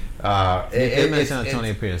 and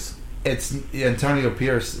Antonio Pierce. It's Antonio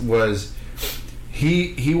Pierce was.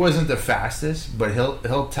 He wasn't the fastest, but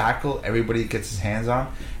he'll tackle everybody he gets his hands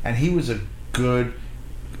on, and he was a good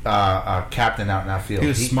captain out in that field. He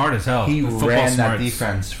was smart as hell. He ran that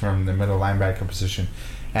defense from the middle linebacker position,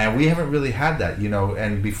 and we haven't really had that,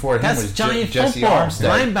 And before him was Jesse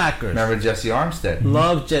Armstead. Linebackers. Remember Jesse Armstead?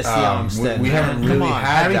 Love Jesse Armstead. We haven't really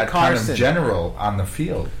had that kind of general on the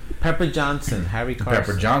field. Pepper Johnson, Harry Carson.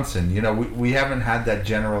 Pepper Johnson. We haven't had that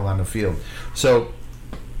general on the field. So,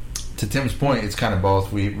 to Tim's point, it's kind of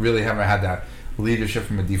both. We really haven't had that leadership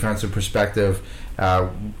from a defensive perspective. We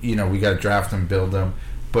got to draft them, build them.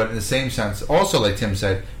 But in the same sense, also like Tim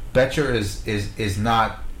said, Betcher is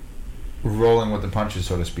not rolling with the punches,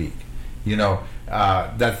 so to speak.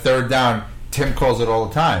 That third down, Tim calls it all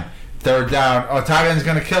the time. Third down, tight end's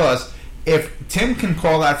going to kill us. If Tim can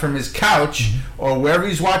call that from his couch or wherever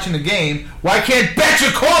he's watching the game, why can't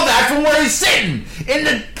Betcher call that from where he's sitting in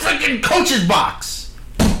the freaking coach's box?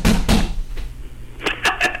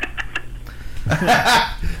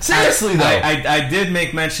 Seriously though, I did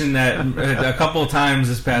make mention that a couple of times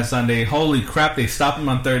this past Sunday. Holy crap! They stopped him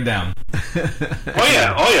on third down. Oh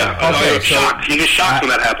yeah. Okay, shocked. You get shocked when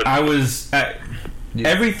that happened. I was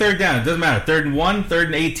every third down. It doesn't matter. 3rd and 1, 3rd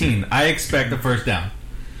and 18. I expect a first down.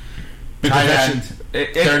 Tight end,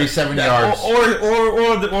 37 yards,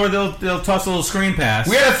 or they'll toss a little screen pass.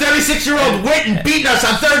 We had a 36-year-old Witten beating us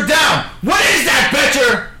on third down. What is that,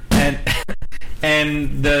 Betcher?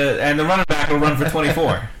 And the running back will run for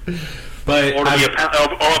 24. But or a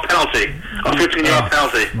penalty, a 15-yard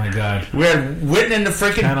penalty. My God, we had Witten in the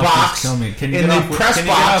freaking box in the press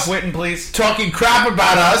box, Witten, please, talking crap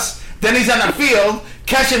about us. Then he's on the field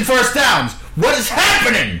catching first downs. What is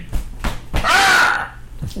happening?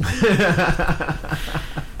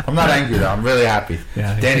 I'm not angry though. I'm really happy.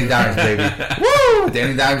 Yeah. Danny Dimes, baby. Woo!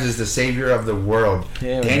 Danny Dimes is the savior of the world.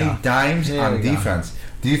 Danny Dimes on defense.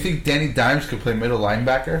 Do you think Danny Dimes could play middle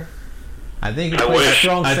linebacker? I think he plays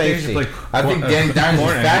strong safety. I think Danny Dimes is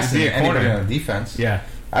faster than corner. anybody on defense. Yeah.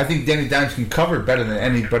 I think Danny Dimes can cover better than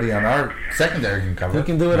anybody on our secondary can cover. He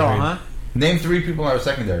can do it all, huh? Name 3 people on our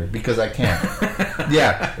secondary, because I can't.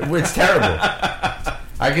 Yeah, it's terrible.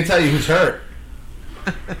 I can tell you who's hurt,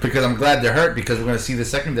 because I'm glad they're hurt, because we're going to see the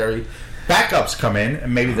secondary backups come in,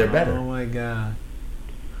 and maybe they're better. Oh, my God.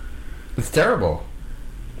 It's terrible.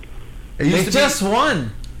 They just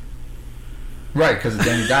won. Right, because of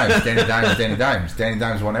Danny Dimes. Danny Dimes. Danny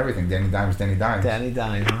Dimes won everything. Danny Dimes, huh?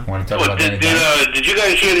 Want to talk about Danny Dimes? Did you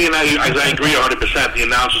guys hear the announcement? I agree 100%. The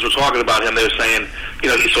announcers were talking about him. They were saying,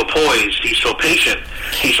 he's so poised, he's so patient,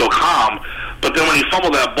 he's so calm. But then when he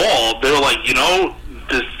fumbled that ball, they were like,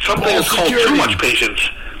 there's something that's called too much patience,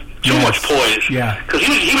 too much poise. Yeah. Because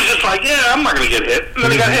he was just like, I'm not going to get hit. And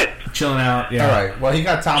then he got hit. Chilling out, yeah. All right. Well, he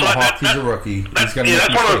got tomahawked. He's a rookie. He's gonna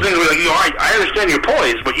that's one of those things where, I understand your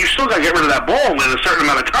poise, but you still got to get rid of that ball in a certain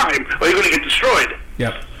amount of time, or you're going to get destroyed.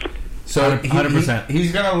 Yep. So 100%.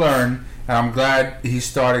 He's going to learn, and I'm glad he's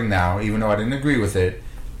starting now, even though I didn't agree with it.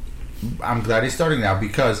 I'm glad he's starting now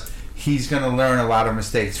because he's going to learn a lot of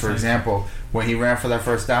mistakes. For example, when he ran for that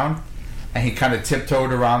first down, and he kind of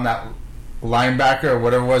tiptoed around that linebacker or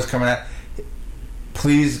whatever it was coming at.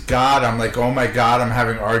 Please, God, I'm like, oh my God, I'm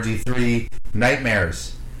having RG3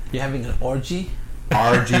 nightmares. You're having an orgy?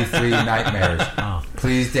 RG3 nightmares. Oh.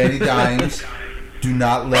 Please, Danny Dimes, do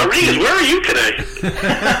not let Rodriguez, where are you today?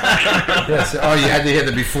 Yes. Oh, you had to hear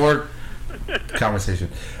the before conversation.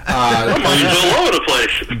 I'm all over the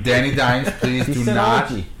place. Danny Dimes, please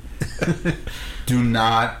do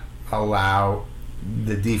not allow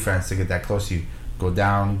the defense to get that close to you. Go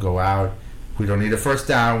down, go out. We don't need a first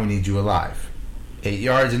down. We need you alive. 8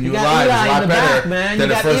 yards and you alive is a lot better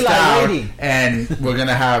than a first down. And we're going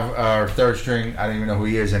to have our third string, I don't even know who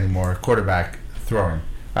he is anymore, quarterback throwing.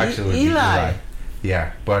 Actually, it would be Eli.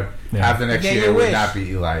 Yeah, but after next year, it would not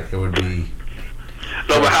be Eli. It would be...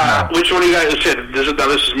 No, but which one of you guys said, this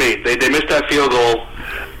is me. They missed that field goal.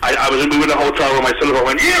 We were in the hotel room. I stood up and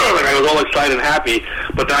went, like I was all excited and happy.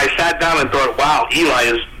 But then I sat down and thought, wow, Eli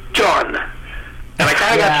is done. And I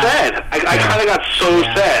kind of got sad. I kind of got so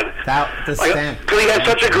sad. Because he had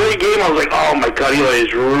such a great game. I was like, oh my God, Eli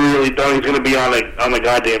is really done. He's going to be on the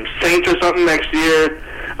goddamn Saints or something next year.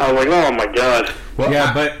 I was like, oh my God. Well,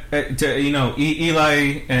 yeah, but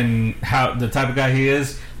Eli and how the type of guy he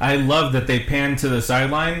is, I love that they panned to the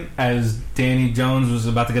sideline as Danny Jones was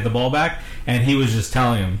about to get the ball back, and he was just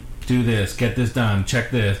telling him, "Do this, get this done,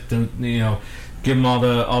 check this." Give him all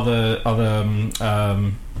the.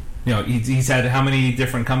 He's had how many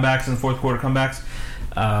different comebacks in fourth quarter comebacks.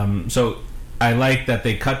 So I like that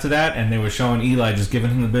they cut to that, and they were showing Eli just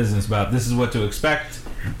giving him the business about this is what to expect.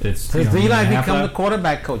 Does Eli become the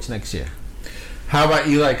quarterback coach next year? How about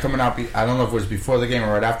Eli coming out? I don't know if it was before the game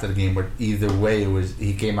or right after the game, but either way,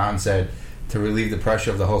 he came out and said to relieve the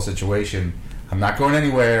pressure of the whole situation, I'm not going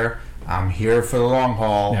anywhere. I'm here for the long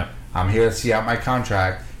haul. Yeah. I'm here to see out my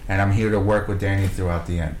contract, and I'm here to work with Danny throughout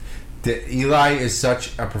the end. Eli is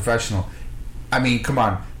such a professional. I mean, come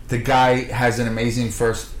on. The guy has an amazing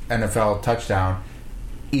first NFL touchdown.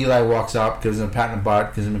 Eli walks up, gives him a pat on the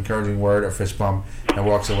butt, gives him an encouraging word, a fist bump, and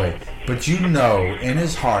walks away. But in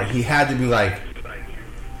his heart, he had to be like,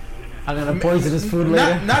 I'm going to poison his food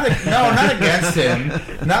later? Not against him.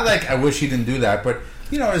 Not like, I wish he didn't do that. But,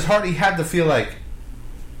 in his heart, he had to feel like,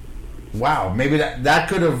 wow, maybe that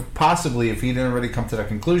could have possibly, if he didn't already come to that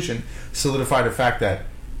conclusion, solidified the fact that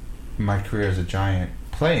my career as a Giant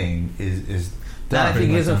playing is done. Not if he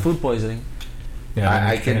gives him food poisoning. Yeah,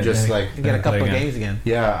 I can just get a couple of games again.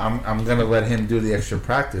 Yeah, I'm going to let him do the extra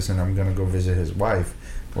practice, and I'm going to go visit his wife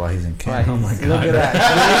while he's in camp. Right. Oh my God! Look at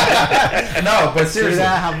that. No, but seriously, see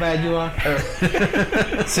that? How bad you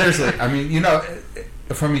are? Seriously, I mean,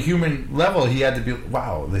 from a human level, he had to be.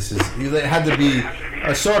 Wow, he had to be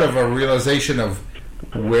a sort of a realization of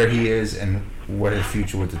where he is and what his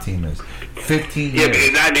future with the team is. 15 years.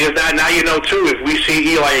 Yeah, because now you know too. If we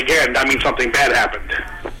see Eli again, that means something bad happened.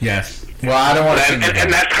 Yes. Well, I don't want to see him again.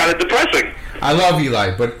 And that's kind of depressing. I love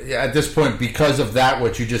Eli, but at this point, because of that,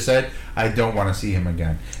 what you just said, I don't want to see him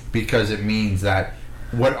again. Because it means that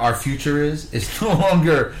what our future is no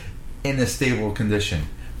longer in a stable condition.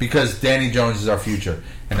 Because Danny Jones is our future,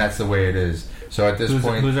 and that's the way it is. So at this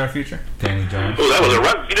point... Who's our future? Danny Jones. Oh, that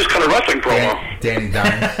was you just cut a wrestling promo. Danny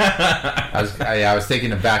Dimes. I was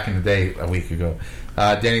taking it back in the day a week ago.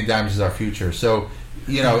 Danny Dimes is our future. So,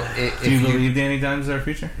 you know, do you believe Danny Dimes is our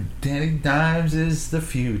future? Danny Dimes is the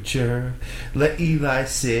future. Let Eli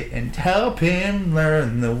sit and help him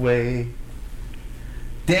learn the way.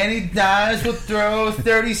 Danny Dimes will throw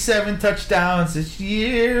 37 touchdowns this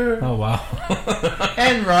year. Oh, wow.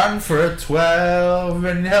 And run for a 12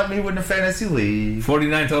 and help me win the fantasy league.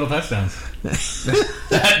 49 total touchdowns.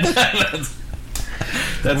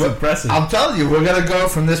 That's impressive. I'm telling you, we're going to go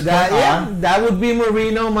from this point on. That would be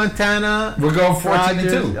Marino, Montana. We're going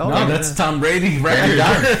 14-2. No, that's Tom Brady record.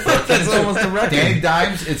 That's almost a record. Danny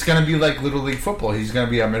Dimes, it's going to be like Little League football. He's going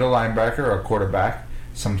to be a middle linebacker or a quarterback,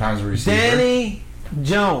 sometimes a receiver. Danny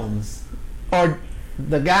Jones, or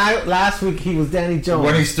the guy last week, he was Danny Jones.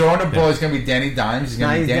 When he's throwing the ball, he's going to be Danny Dimes. He's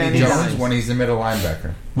going to be Danny Jones when he's the middle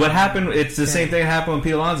linebacker. What happened? It's the same thing that happened with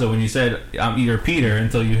Pete Alonso when you said you're Peter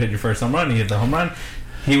until you hit your first home run. He hit the home run.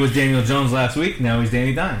 He was Daniel Jones last week. Now he's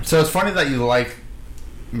Danny Dimes. So it's funny that you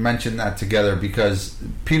mention that together because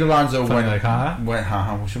Pete Alonso when Pete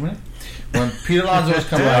Alonso was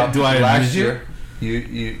coming out last year.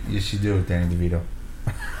 You should do it, Danny DeVito.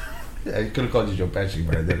 I could have called you Joe Pesci,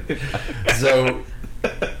 but I didn't. So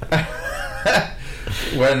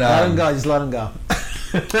when let him go, just let him go.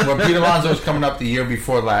 When Pete Alonso was coming up the year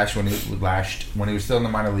before last, when he was still in the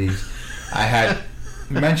minor leagues, I had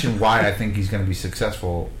mentioned why I think he's going to be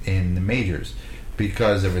successful in the majors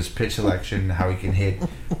because of his pitch selection, how he can hit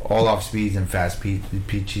all off speeds and fast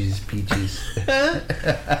peaches.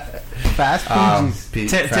 Fast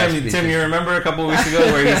peaches. Tim, you remember a couple of weeks ago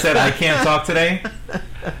where he said, "I can't talk today."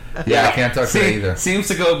 Yeah, I can't talk today either. Seems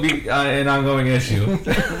to be an ongoing issue.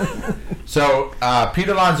 So, Pete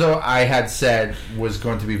Alonso, I had said, was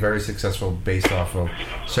going to be very successful based off of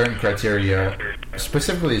certain criteria,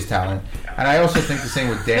 specifically his talent. And I also think the same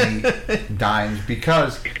with Danny Dimes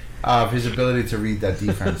because of his ability to read that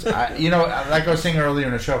defense. Like I was saying earlier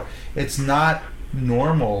in the show, it's not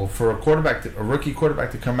normal for a rookie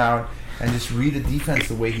quarterback to come out and just read the defense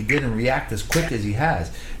the way he did and react as quick as he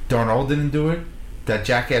has. Darnold didn't do it. That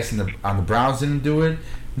jackass on the Browns didn't do it.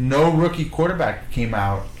 No rookie quarterback came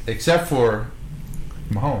out except for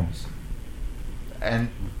Mahomes. And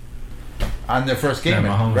on their first game,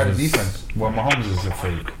 read the defense. Well, Mahomes is a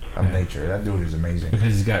freak of nature. That dude is amazing.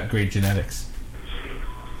 Because he's got great genetics.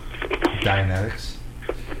 Dianetics.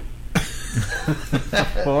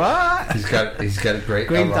 What? He's got a great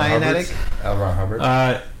Dianetics. L. Ron Hubbard.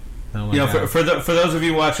 For those of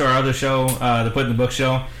you who watch our other show, the Put in the Book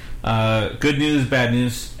show, good news, bad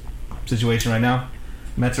news situation right now.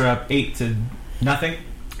 Mets are up 8-0.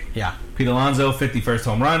 Yeah. Pete Alonso, 51st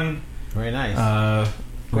home run. Very nice.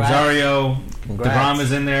 Rosario, DeGrom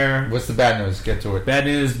is in there. What's the bad news? Get to it. Bad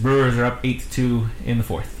news, Brewers are up 8-2 in the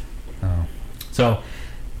fourth. Oh. So,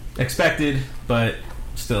 expected, but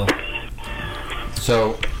still.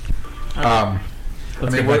 So,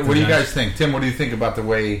 what do you guys think? Tim, what do you think about the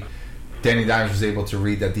way Danny Dimes was able to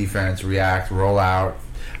read that defense, react, roll out?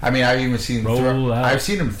 I mean, I've even seen him throw. I've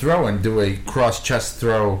seen him throw and do a cross chest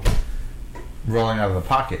throw, rolling out of the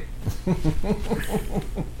pocket. Oh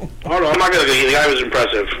no, I'm not gonna. The guy was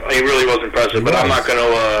impressive. He really was impressive. But I'm not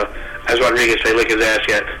gonna, as Rodriguez say, lick his ass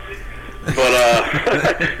yet. But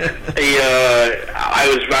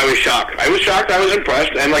I was shocked. I was shocked. I was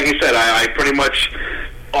impressed. And like you said, I pretty much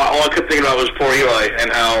all I could think about was poor Eli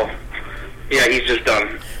and how, he's just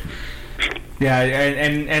done. Yeah,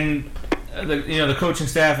 and the coaching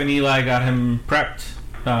staff and Eli got him prepped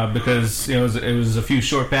because it was a few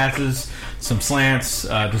short passes, some slants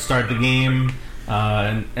to start the game,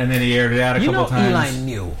 and then he aired it out a couple times. Eli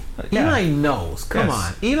knew. Eli knows. Come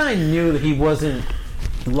on, Eli knew that he wasn't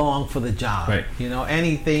long for the job. Right.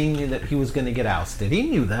 Anything that he was going to get ousted. He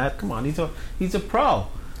knew that. Come on, he's a pro.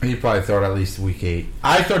 He probably thought at least week 8.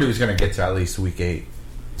 I thought he was going to get to at least week 8.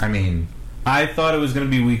 I mean, I thought it was going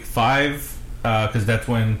to be week 5 because that's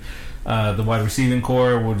when the wide receiving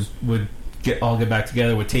core would get back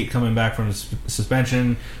together with Tate coming back from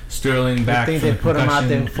suspension, Sterling back. I think they put him out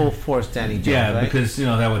there in full force, Danny Jones. Yeah, right? because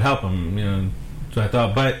that would help him. So I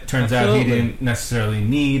thought, but turns out he didn't necessarily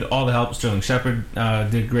need all the help. Sterling Shepard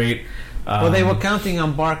did great. Well, they were counting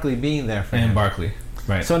on Barkley being there for him. And Barkley,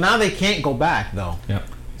 right? So now they can't go back though. Yep.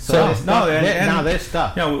 So now they're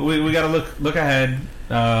stuck. We got to look ahead,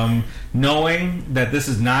 knowing that this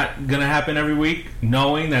is not going to happen every week.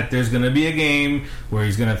 Knowing that there's going to be a game where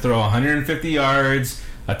he's going to throw 150 yards,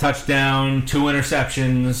 a touchdown, 2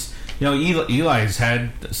 interceptions. Eli's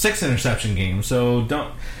had 6 interception games, so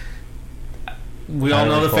don't. We all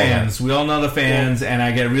know the fans. We all know the fans, and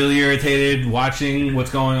I get really irritated watching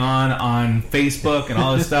what's going on Facebook and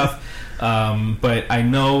all this stuff. But I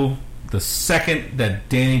know the second that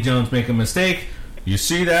Danny Jones make a mistake, you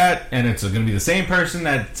see that, and it's going to be the same person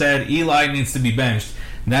that said Eli needs to be benched.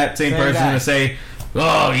 And that same person's going to say,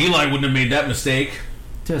 oh, Eli wouldn't have made that mistake.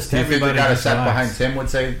 Just everybody that sat behind Tim would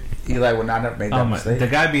say Eli would not have made that mistake. The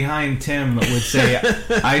guy behind Tim would say,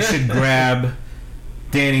 I should grab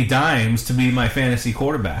Danny Dimes to be my fantasy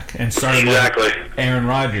quarterback and start him with Aaron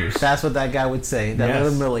Rodgers. That's what that guy would say. That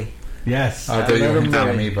little Millie. Yes. I thought you were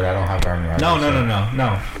telling me, but I don't have Aaron Rodgers.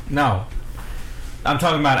 No. I'm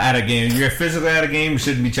talking about at a game. If you're physically at a game, you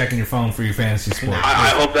shouldn't be checking your phone for your fantasy sports. I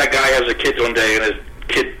hope that guy has a kid one day and his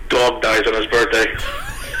kid dog dies on his birthday.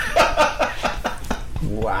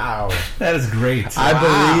 Wow. That is great. I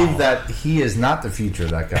believe that he is not the future,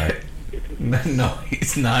 that guy. No,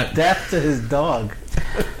 he's not. Death to his dog.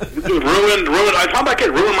 Ruined. I found that kid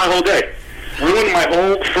ruined my whole day. Ruined my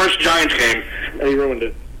whole first Giants game, and he ruined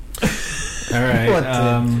it. All right.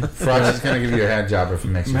 Frost is going to give you a hand job if it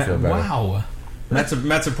makes you feel better. Wow.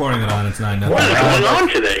 Mets are pouring it on. It's 9-0. What is going on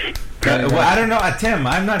today? Well, I don't know. Tim,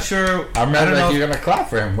 I'm not sure. I'm not like you're going to clap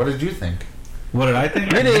for him. What did you think? What did I think?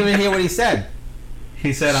 You didn't even hear what he said.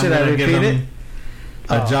 He said, I'm going to give him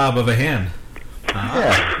a job of a hand.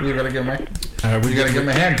 Yeah, you're going to give him a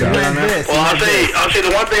hand job. Well, I'll say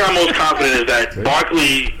the one thing I'm most confident is that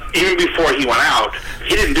Barkley, even before he went out,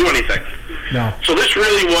 he didn't do anything. No. So this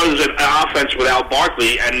really was an offense without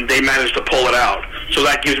Barkley, and they managed to pull it out. So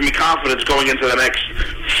that gives me confidence going into the next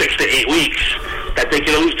 6 to 8 weeks that they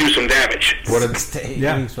can at least do some damage. 6 to 8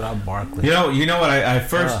 weeks without Barkley. You know what I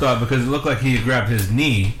first thought, because it looked like he grabbed his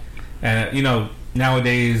knee, and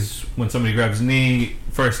nowadays when somebody grabs his knee,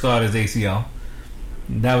 first thought is ACL.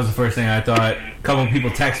 That was the first thing I thought. A couple of people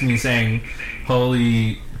texted me saying,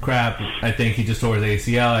 holy crap, I think he just tore his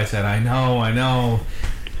ACL. I said, I know.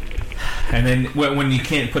 And then when you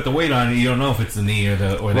can't put the weight on it, you don't know if it's the knee or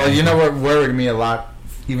the Well, you know what worried me a lot,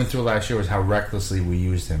 even through last year, was how recklessly we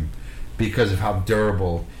used him because of how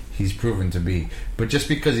durable he's proven to be. But just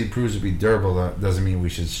because he proves to be durable doesn't mean we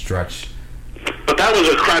should stretch. But that was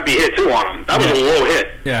a crappy hit, too, on him. That was a low hit.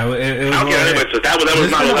 Yeah, it was I'll get it. That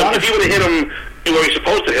was not a low. If he would have hit him where he's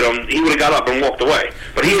supposed to hit him, he would have got up and walked away.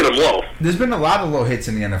 But he hit him low. There's been a lot of low hits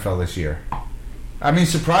in the NFL this year. I mean,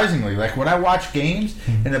 surprisingly, like when I watch games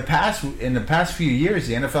in the past few years,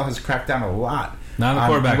 the NFL has cracked down a lot. Not on the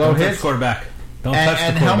quarterback. Don't touch the quarterback. Don't touch the quarterback.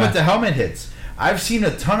 And helmet-to-helmet hits. I've seen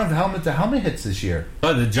a ton of helmet-to-helmet hits this year.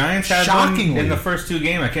 But the Giants had one in the first two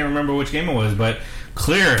games. I can't remember which game it was, but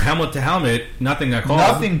clear helmet-to-helmet, nothing got called.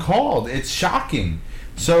 Nothing called. It's shocking.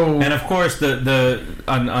 So, and of course, the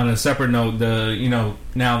on a separate note,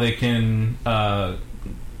 now they can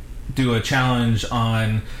do a challenge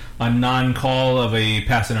on a non-call of a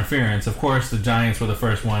pass interference. Of course, the Giants were the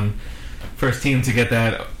first team to get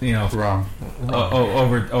that wrong,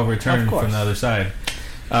 overturned from the other side.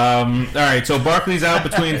 All right, so Barkley's out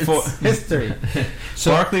between history.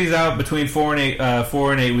 So Barkley's out between 4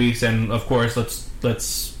 and 8 weeks, and of course,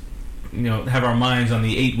 let's have our minds on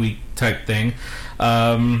the 8-week type thing.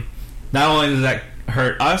 Not only does that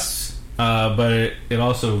hurt us, but it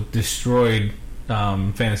also destroyed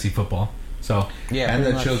fantasy football. So and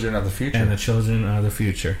the children of the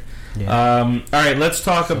future. Yeah. All right, let's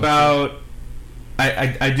talk about.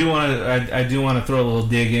 I do want to throw a little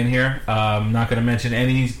dig in here. I'm not going to mention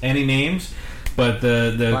any names, but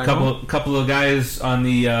the couple of guys on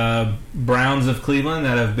the Browns of Cleveland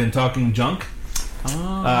that have been talking junk.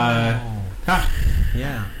 Yeah,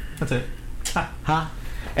 that's it.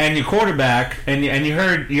 And your quarterback, and you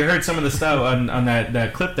heard some of the stuff on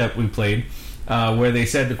that clip that we played, where they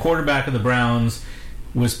said the quarterback of the Browns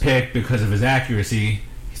was picked because of his accuracy.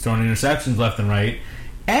 He's throwing interceptions left and right,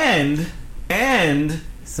 and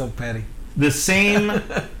so petty. The same,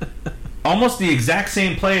 almost the exact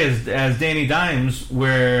same play as Danny Dimes,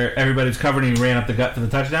 where everybody's covered and he ran up the gut for the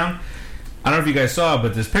touchdown. I don't know if you guys saw,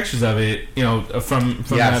 but there's pictures of it, from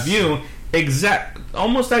that view.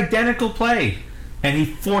 Almost identical play, and he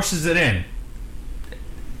forces it in.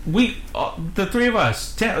 We, the three of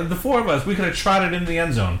us, the four of us, we could have trotted into the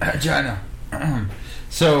end zone. Angina.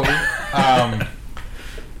 So,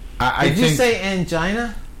 I did you say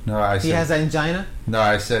angina? No, I said he has angina. No,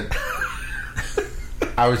 I said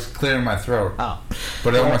I was clearing my throat. Oh,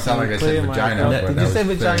 but it almost sounded like I said vagina. Did you say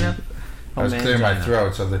vagina? I was clearing my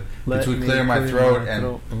throat, so between clearing my throat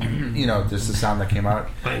and just the sound that came out,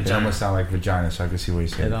 it almost sounded like vagina. So I could see what you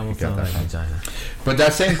said. It almost sounded like vagina. But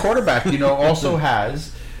that same quarterback, also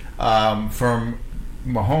has from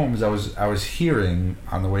Mahomes. I was hearing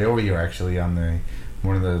on the way over here, actually, on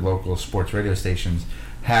one of the local sports radio stations,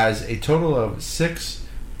 has a total of 6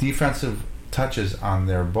 defensive touches on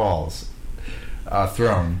their balls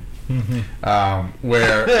thrown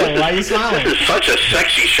Where Why are you smiling? This is such a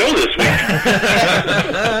sexy show this week.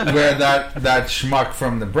 where that schmuck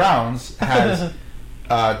from the Browns has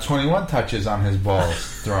 21 touches on his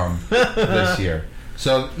balls thrown this year.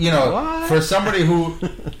 So, for somebody who,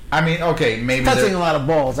 I mean, okay, maybe touching a lot of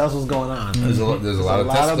balls. That's what's going on. There's a lot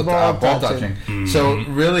of ball touching. Mm-hmm. So,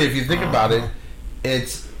 really, if you think about it,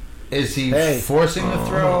 is he forcing the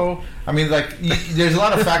throw? I mean, there's a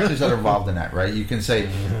lot of factors that are involved in that, right? You can say,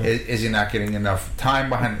 is he not getting enough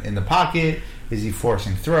time in the pocket? Is he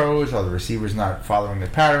forcing throws? Are the receivers not following their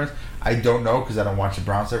patterns? I don't know because I don't watch the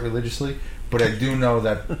Browns that religiously, but I do know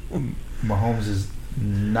that Mahomes is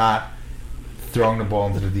not throwing the ball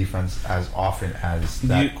into the defense as often as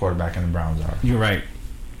that quarterback and the Browns are. You're right,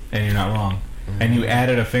 and you're not wrong. Mm-hmm. And you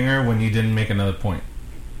added a finger when you didn't make another point.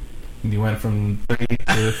 You went from 3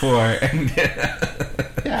 to 4, and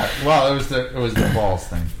yeah. Well, it was the balls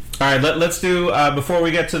thing. All right, let's do before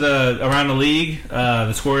we get to the around the league,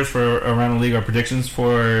 the scores for around the league, our predictions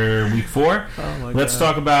for week 4. Let's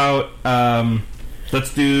talk about.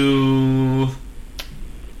 Let's do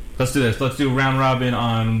this. Let's do round robin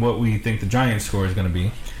on what we think the Giants' score is going to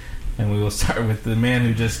be, and we will start with the man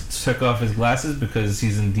who just took off his glasses because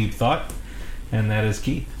he's in deep thought, and that is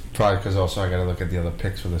Keith. Probably because also I got to look at the other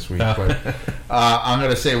picks for this week. But I'm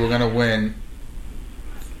going to say we're going to win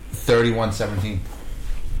 31-17.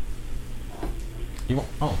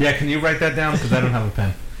 Yeah, can you write that down? Because I don't have a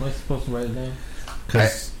pen. Am I supposed to write it down?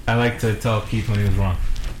 Because I like to tell Keith when he was wrong.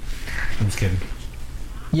 I'm just kidding.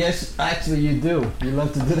 Yes, actually you do. You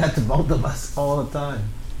love to do that to both of us all the time.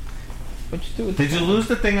 What you do with Did you lose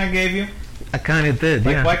the thing I gave you? I kind of did,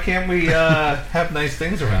 Why can't we have nice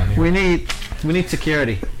things around here? We need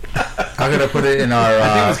security. I'm going to put it in our...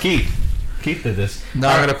 I think it was Keith. Keith did this. No,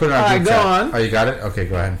 I'm going to put it in our group go chat. on. Oh, you got it? Okay,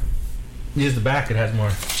 go ahead. Use the back. It has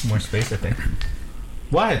more space, I think.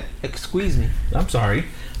 What? Squeeze me. I'm sorry.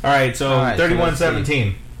 All right, so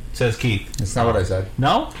 31-17, says Keith. That's not what I said.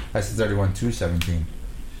 No? I said 31-17.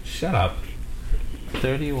 Shut up.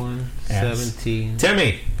 31-17.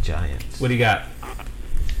 Timmy. Giants. What do you got?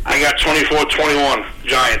 I got 24-21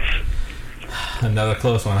 Giants. Another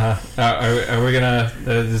close one, huh? Are we gonna?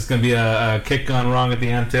 Is this gonna be a kick gone wrong at the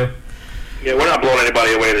end too? Yeah, we're not blowing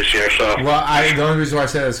anybody away this year. So well, the only reason why I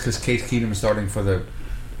said it is because Case Keenum is starting for the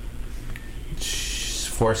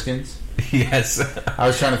Foreskins. Yes. I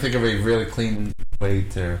was trying to think of a really clean way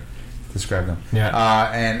to describe them.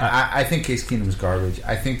 Yeah. And I think Case Keenum is garbage.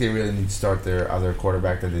 I think they really need to start their other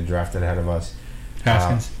quarterback that they drafted ahead of us.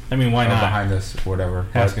 Haskins. I mean, why not? Behind us, whatever.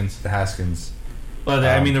 Haskins. Well,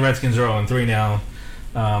 the Redskins are 0-3 now.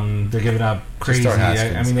 They're giving up crazy.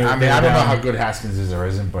 I don't know how good Haskins is or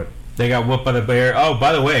isn't, but they got whooped by the Bears. Oh,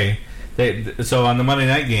 by the way, so on the Monday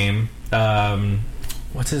night game,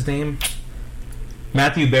 what's his name?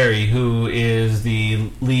 Matthew Berry, who is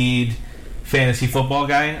the lead fantasy football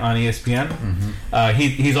guy on ESPN. Mm-hmm.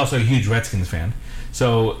 He's also a huge Redskins fan.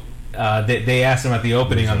 So they asked him at the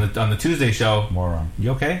opening on the Tuesday show, moron,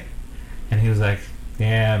 you okay? And he was like,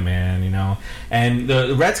 yeah, man, And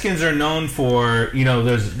the Redskins are known for,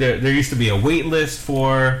 there used to be a wait list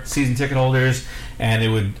for season ticket holders, and it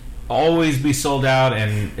would always be sold out,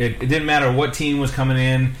 and it didn't matter what team was coming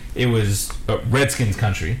in. It was Redskins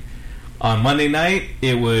country. On Monday night,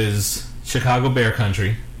 it was Chicago Bear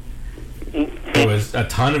country. There was a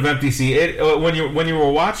ton of empty seats. When you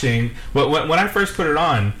were watching, when I first put it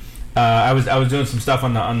on, I was doing some stuff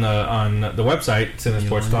on the website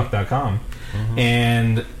cinesportstalk.com,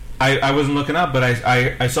 and I wasn't looking up, but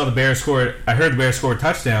I saw the Bears score. I heard the Bears score a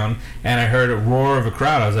touchdown, and I heard a roar of a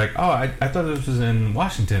crowd. I was like, oh, I thought this was in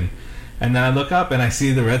Washington. And then I look up and I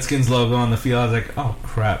see the Redskins logo on the field. I was like, oh,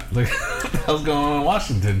 crap. Like, what the hell's going on in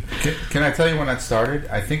Washington? Can I tell you when that started?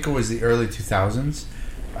 I think it was the early 2000s.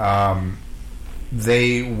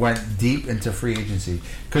 They went deep into free agency.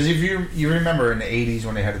 Because if you remember in the 80s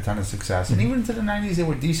when they had a ton of success, and even into the 90s they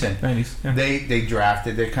were decent. 90s, yeah. They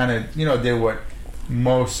drafted. They kind of, did what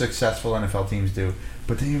most successful NFL teams do.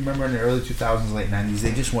 But then you remember in the early 2000s, late 90s,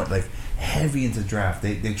 they just went like heavy into draft.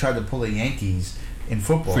 They tried to pull the Yankees in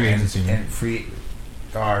football, free agency,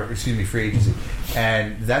 free agency,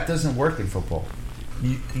 and that doesn't work in football.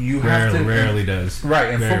 You have to rarely does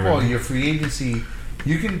right in football. Your free agency,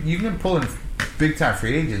 you can pull in big time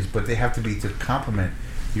free agents, but they have to be to complement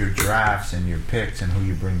your drafts and your picks and who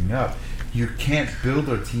you're bringing up. You can't build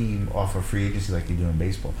a team off of free agency like you do in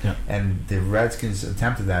baseball. Yeah. And the Redskins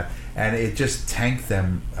attempted that, and it just tanked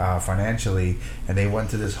them financially. And they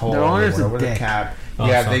went to this hole. They went over the cap.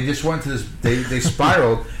 They just went to this. They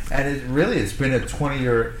spiraled, and it's been a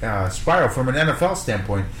 20-year spiral. From an NFL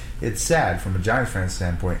standpoint, it's sad. From a Giants fan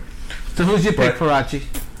standpoint. So who's your pick, Faraci?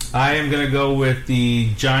 I am going to go with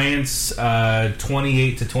the Giants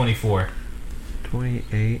 28-24.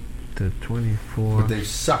 28-24. But they've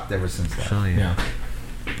sucked ever since that. Giants. Yeah.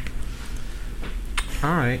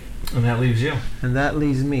 All right. And that leaves you. And that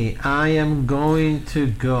leaves me. I am going to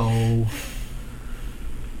go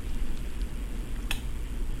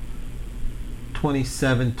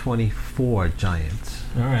 27-24 Giants.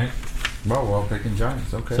 All right. Well, we're all picking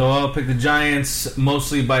Giants. Okay. So I'll pick the Giants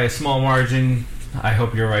mostly by a small margin. I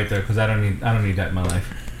hope you're right there because I don't need that in my life.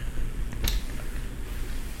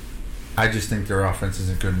 I just think their offense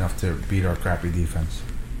isn't good enough to beat our crappy defense.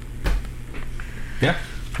 Yeah.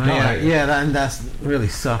 No, and that's really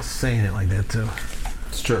sucks saying it like that too.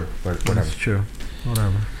 It's true, but whatever. It's true.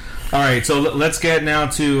 Whatever. All right, so let's get now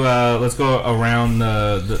to let's go around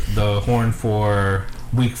the horn for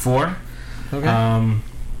week 4. Okay. And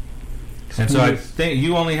so I think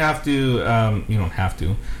you only have to you don't have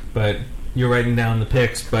to, but you're writing down the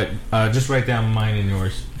picks, but just write down mine and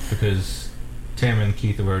yours because Tim and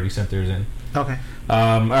Keith have already sent theirs in. Okay.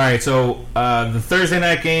 All right, so the Thursday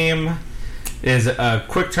night game is a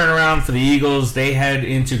quick turnaround for the Eagles. They head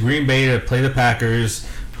into Green Bay to play the Packers.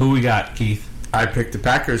 Who we got, Keith? I picked the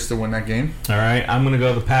Packers to win that game. All right, I'm going to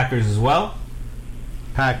go the Packers as well.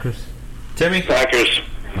 Packers. Timmy? Packers.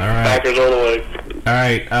 All right. Packers all the way. All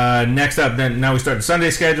right, next up, then now we start the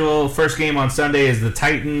Sunday schedule. First game on Sunday is the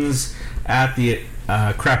Titans at the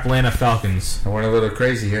Craplana Falcons. I went a little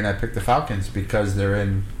crazy here, and I picked the Falcons because they're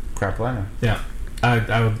in Craplana. Yeah,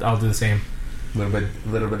 I'll do the same. A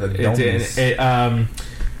little bit of dumbness.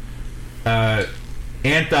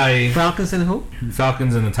 Falcons and who?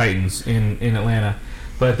 Falcons and the Titans in Atlanta.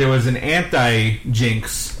 But there was an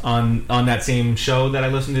anti-jinx on that same show that I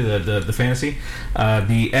listened to, the fantasy.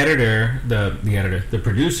 The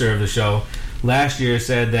producer of the show last year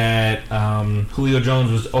said that Julio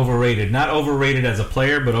Jones was overrated. Not overrated as a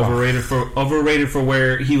player, but overrated for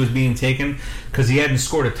where he was being taken because he hadn't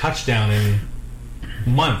scored a touchdown in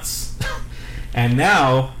months. And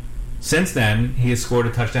now, since then, he has scored a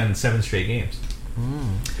touchdown in 7 straight games.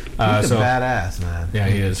 He's a badass, man. Yeah,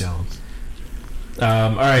 he is. Jones.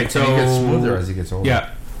 All right, so he gets smoother as he gets older. Yeah,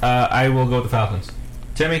 I will go with the Falcons.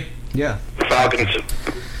 Timmy? Yeah. Falcons.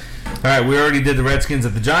 All right, we already did the Redskins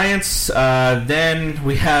at the Giants. Then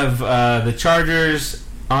we have the Chargers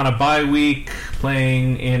on a bye week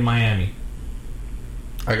playing in Miami.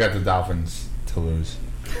 I got the Dolphins to lose.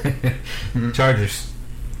 Chargers.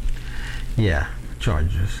 Yeah,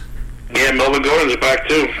 Chargers. Yeah, Melvin Gordon's back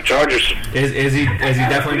too. Chargers. Is he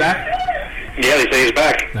definitely back? Yeah, they say he's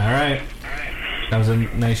back. All right. That was a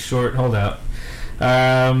nice short holdout.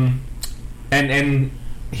 And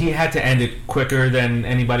he had to end it quicker than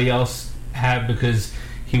anybody else had because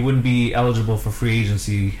he wouldn't be eligible for free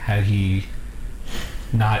agency had he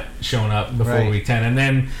not shown up before week 10. And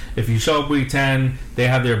then if you show up week 10, they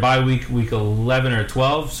have their bye week 11 or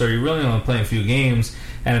 12, so you're really only playing a few games.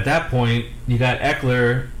 And at that point, you got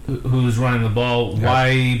Eckler who's running the ball. Yep.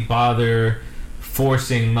 Why bother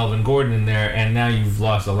forcing Melvin Gordon in there? And now you've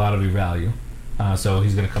lost a lot of your value. So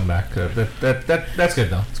he's going to come back. That's good,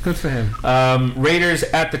 though. It's good for him. Raiders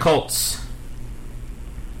at the Colts.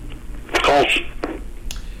 Colts.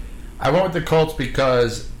 I went with the Colts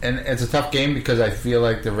because, and it's a tough game because I feel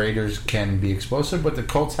like the Raiders can be explosive, but the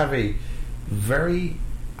Colts have a very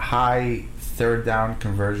high third down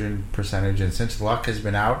conversion percentage, and since Luck has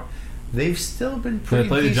been out, they've still been pretty decent.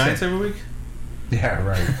 Do they play the Giants every week? Yeah,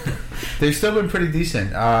 right. They've still been pretty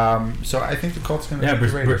decent. So I think the Colts are going to beat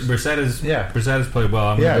the Raiders. Brissett has played well.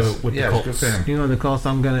 I'm going to go with the Colts. Good for him. You know the Colts.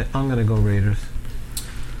 I'm gonna go Raiders.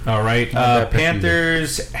 All right.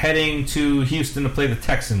 Panthers heading to Houston to play the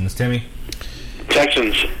Texans. Timmy.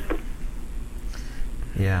 Texans.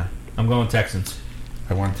 Yeah, I'm going Texans.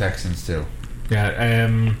 I want Texans too.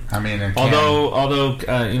 Yeah, I mean, although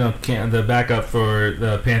the backup for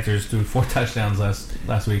the Panthers threw 4 touchdowns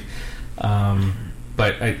last week,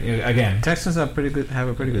 but again, Texans have a pretty good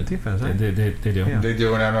defense. Right? They do. Yeah. They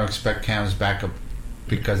do, and I don't expect Cam's backup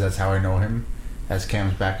because that's how I know him as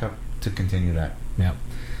Cam's backup to continue that. Yeah.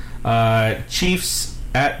 Chiefs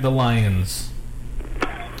at the Lions.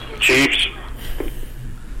 Chiefs.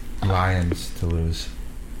 Lions to lose.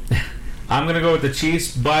 I'm gonna go with the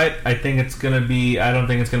Chiefs, but I don't think it's gonna be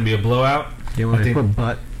a blowout. You want to put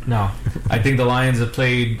butt? No, I think the Lions have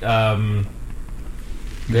played pretty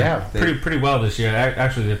well this year.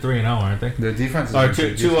 Actually, they're 3-0, aren't they? Their defense is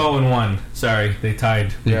 2-0-1 Sorry, they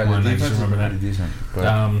tied. Yeah, one. the I defense just remember that. Decent,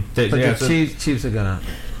 but the Chiefs are gonna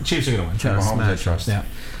win. Mahomes, I trust. Yeah.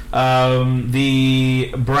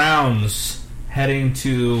 The Browns heading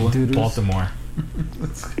to Baltimore.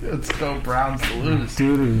 Let's go Browns to lose.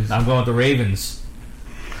 Doo-doos. I'm going with the Ravens.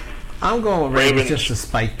 I'm going with Ravens Ravens. just to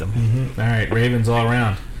spite them. All right, Ravens all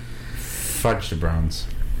around. Fudge the Browns.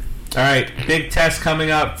 All right, big test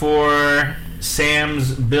coming up for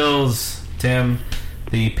Sam's Bills, Tim.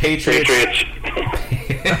 The Patriots. Patriots.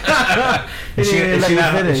 Is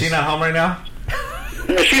she not home right now?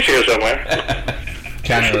 Yeah, she's here somewhere.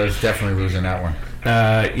 Canada is definitely losing that one.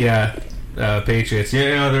 Patriots. You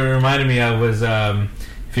know, that reminded me of was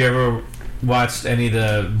if you ever watched any of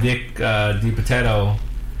the Vic DiPotato.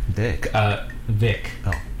 Dick. Vic.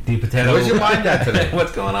 Oh. DiPotato. Where's your mind at today?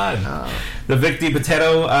 What's going on? The Vic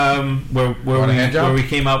DiPotato, where we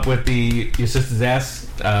came up with your sister's ass.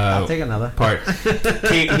 I'll take another part.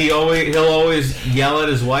 He'll always yell at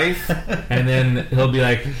his wife, and then he'll be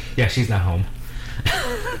like, "Yeah, she's not home."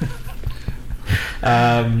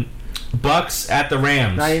 Bucks at the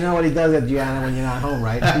Rams. Now you know what he does at Gianna when you're not home,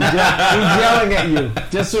 right? He's yelling at you.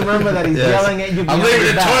 Just remember that he's yelling at you. I'm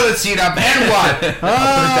leaving the toilet seat up and what?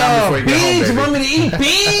 Oh, beans! You want me to eat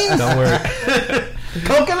beans? Don't worry.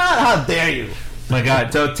 Coconut? How dare you? My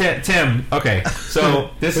God. So Tim. Okay. So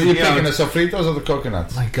this So is you're picking the sofritos or the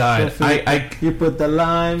coconuts? My God. You put the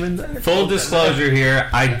lime in there. Full disclosure here.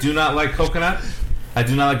 I do not like coconut. I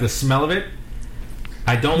do not like the smell of it.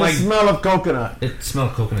 I don't the like smell of coconut. The smell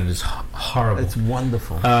of coconut is horrible. It's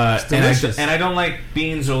wonderful. It's delicious. And I don't like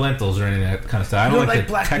beans or lentils or any of that kind of stuff. I don't like the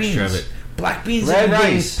black texture beans. of it. Black beans Red and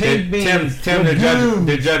beans, rice. pink beans. Tim,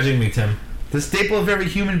 they're judging me, Tim. The staple of every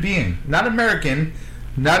human being. Not American,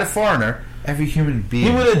 not a foreigner. Every human being.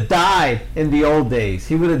 He would have died in the old days.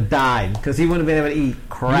 He would have died because he wouldn't have been able to eat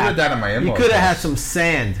crap. You would have died in my in-laws. You could have had some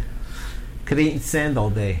sand. Could have eaten sand all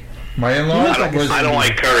day. My in-laws? I don't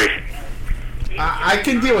like curry. I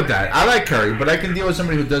can deal with that. I like curry, but I can deal with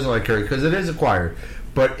somebody who doesn't like curry because it is acquired.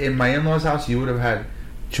 But in my in-laws' house, you would have had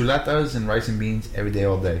chuletas and rice and beans every day,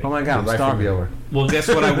 all day. Oh my God, Your life would be over. Well, guess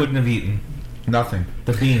what I wouldn't have eaten? Nothing.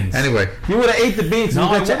 The beans. Anyway. You would have ate the beans and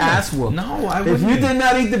No, you I got your wouldn't. ass whooped. No, I If wouldn't. you did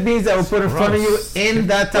not eat the beans that were put in front of you in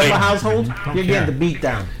that type of household, you're getting the beat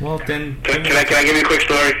down. Well, then... Can I give you a quick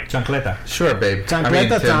story? Chancleta. Sure, babe.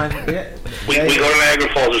 Chancleta Tim. time. Yeah. We go to Niagara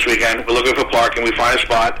Falls this weekend. We're looking for parking. We find a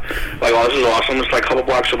spot. Like, oh, this is awesome. It's like a couple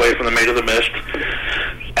blocks away from the Maid of the Mist.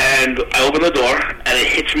 And I open the door, and it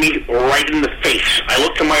hits me right in the face. I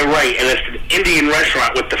look to my right, and it's an Indian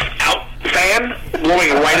restaurant with the fan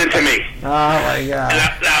blowing right into me. Oh, my God. And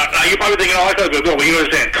now you're probably thinking, oh, I thought it was good. But you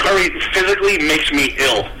understand, curry physically makes me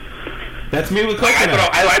ill. That's me with Like, coconut.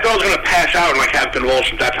 I thought I was going to pass out and like have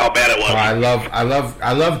convulsions. That's how bad it was. Oh,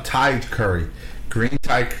 I love Thai curry. Green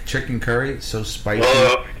Thai chicken curry, so spicy.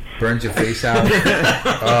 Burns your face out.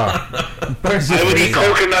 I would eat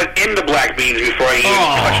coconut in the black beans before I even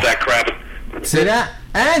touch that crap. See that?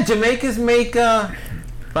 And Jamaicans make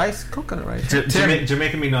rice coconut rice.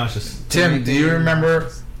 Jamaican me nauseous. Tim, do you remember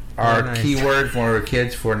our Very nice. keyword when we were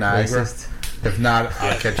kids for Niagara? Racist. If not,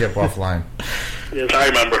 I'll catch you up offline. Yes, I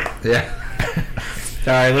remember. Yeah.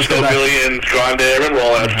 All right, let's go back. Billions, Grande, and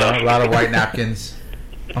all that stuff. A lot of white napkins.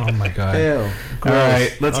 Oh, my God. Ew. All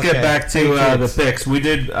right, let's get back to the Patriots. picks. We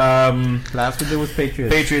did Last we did was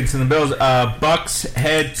Patriots. Patriots and the Bills. Bucks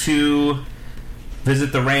head to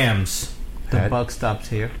visit the Rams. The buck stops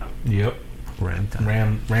here. Yep. Ram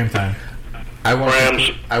time. Ram time. I went Rams.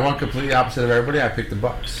 completely opposite of everybody. I picked the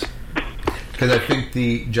Bucks because I think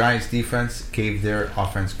the Giants' defense gave their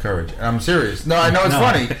offense courage. And I'm serious. No, I know it's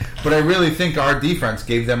funny, but I really think our defense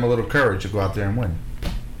gave them a little courage to go out there and win.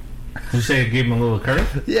 Did you say it gave him a little courage?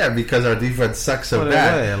 Yeah, because our defense sucks so What are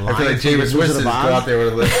bad. they, I feel like Lions from the Jameis Wizard Winston's of go Oz? out there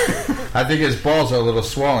with a little. I think his balls are a little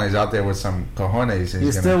swollen. He's out there with some cojones. And You're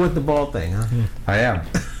he's still gonna, with the ball thing, huh? I am.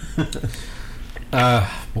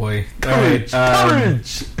 Boy. Courage. All right,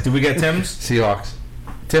 Courage. did we get Tim's? Seahawks.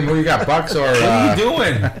 Tim, who you got? Bucks or? What are you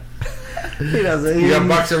doing? He doesn't. You got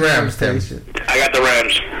Bucks or Rams, Tim? I got the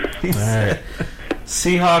Rams. All right.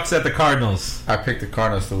 Seahawks at the Cardinals. I picked the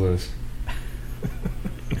Cardinals to lose.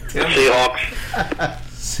 Seahawks.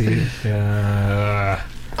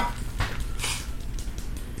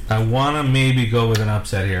 I want to maybe go with an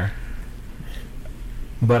upset here,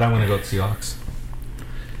 but I'm going to go with Seahawks.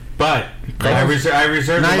 But I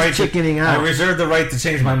reserve Nice the right chickening to, out. I reserve the right to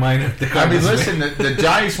change my mind if the I mean, Cardinals listen, win. the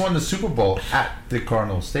Giants won the Super Bowl at the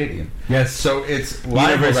Cardinals Stadium. Yes. So it's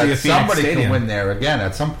liable University that of Phoenix somebody Stadium. can win there again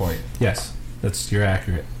at some point. Yes, you're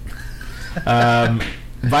accurate.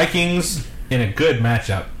 Vikings in a good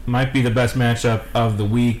matchup. Might be the best matchup of the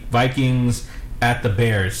week. Vikings at the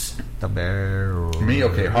Bears. The Bears. Me,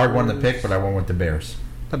 okay, hard one to pick, but I went with the Bears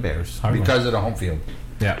The Bears. because of the home field.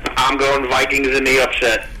 Yeah. I'm going Vikings in the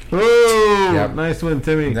upset. Ooh, Yep. nice one,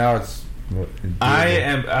 Timmy. Now it's I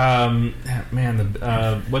am, man.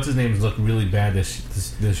 What's his name's looked really bad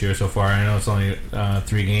this year so far. I know it's only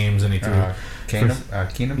 3 games, and he threw.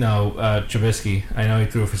 Keenum? No, Trubisky. I know he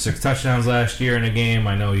threw for 6 touchdowns last year in a game.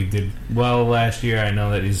 I know he did well last year. I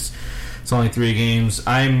know that it's only 3 games.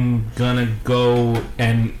 I'm gonna go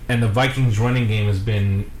and the Vikings running game has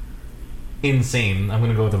been insane. I'm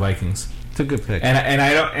gonna go with the Vikings. It's a good pick.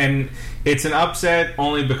 And it's an upset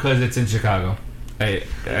only because it's in Chicago. I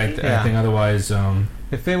think otherwise.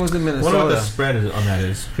 If it was in Minnesota, what about the spread on that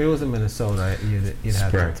is? If it was in Minnesota, you'd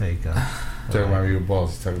have to take. Talking about your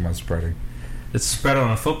balls. Talking about spreading. It's spread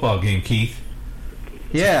on a football game, Keith.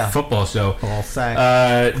 Yeah, football show. Ball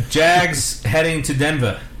sack. Jags heading to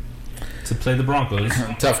Denver to play the Broncos.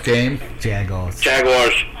 Tough game. Jaguars.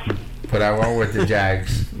 But I went with the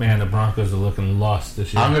Jags. Man, the Broncos are looking lost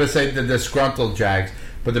this year. I'm going to say the disgruntled Jags,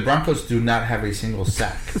 but the Broncos do not have a single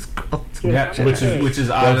sack. Yeah, which is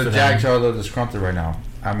odd. Well, the Jags are a little disgruntled right now.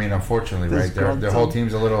 I mean, unfortunately, right? Their whole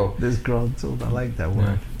team's a little disgruntled. I like that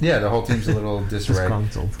word. Yeah, the whole team's a little disarray.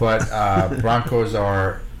 Disgruntled. But Broncos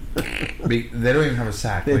are. They don't even have a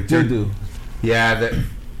sack. They do. Yeah,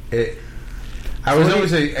 I was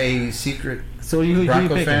always a secret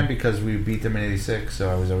Broncos fan because we beat them in '86, so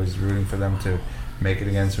I was always rooting for them to make it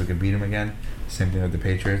again so we could beat them again. Same thing with the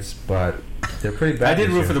Patriots, but they're pretty bad. I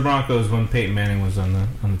did root for the Broncos when Peyton Manning was on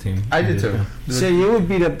the team. I did too. So you would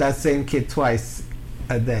beat up that same kid twice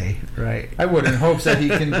a day, right? I would, in hopes that he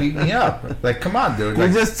can beat me up. Like, come on, dude. You're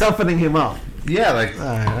just toughening him up. Yeah, like,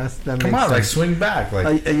 that come on, sense. like, swing back.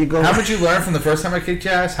 Like, haven't you learned from the first time I kicked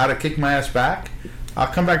your ass how to kick my ass back? I'll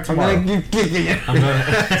come back tomorrow. I'm going to keep kicking you. I'm going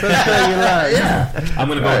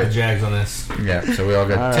to go with the Jags on this. Yeah, so we all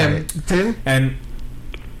got Tim? And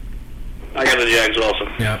I got the Jags also.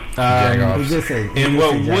 Yeah. In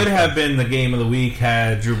what would have been the game of the week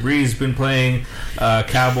had Drew Brees been playing,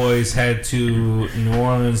 Cowboys head to New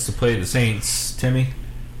Orleans to play the Saints. Timmy?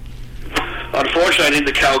 Unfortunately, I think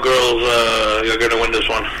the Cowgirls are going to win this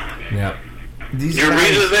one. Yeah. Drew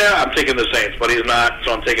Brees is there. I'm taking the Saints, but he's not,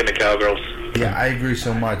 so I'm taking the Cowgirls. Yeah, I agree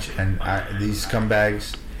so much. And these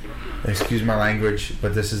scumbags, excuse my language,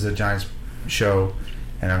 but this is a Giants show,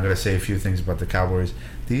 and I'm going to say a few things about the Cowboys.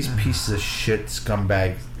 These pieces of shit,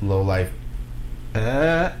 scumbag, lowlife,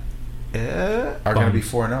 are going to be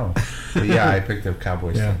 4-0. But yeah, I picked up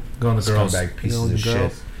Cowboys. Yeah, go on the girls. Scumbag pieces of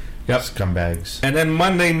shit. Yep. Scumbags. And then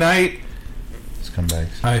Monday night,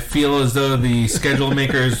 scumbags. I feel as though the schedule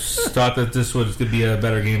makers thought that this was going to be a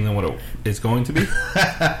better game than what it is going to be.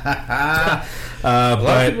 But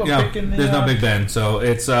there's no Big Ben, so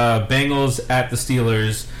it's Bengals at the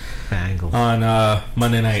Steelers. Bengals on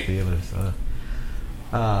Monday night. Steelers.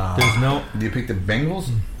 There's no. Do you pick the Bengals?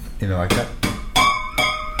 You know, like that.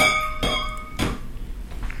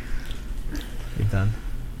 You done?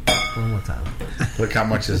 One more time. Look how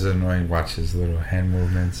much is annoying. Watch his little hand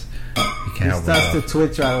movements. He can't help starts to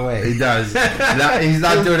twitch right away. He does. He's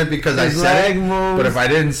not doing it because I said it. Moves. But if I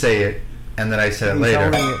didn't say it and then I said it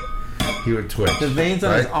later, he would twitch. The veins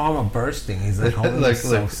on his arm are bursting. He's like holding it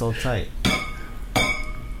so tight.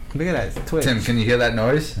 Look at that twitch. Tim, can you hear that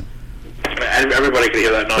noise? Everybody can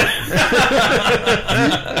hear that noise.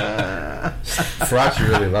 Farachi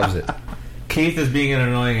really loves it. Keith is being an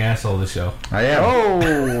annoying asshole this show. I am.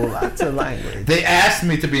 Oh, that's a language. They asked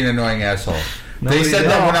me to be an annoying asshole. They said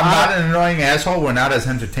that when I'm not an annoying asshole, we're not as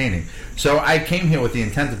entertaining. So I came here with the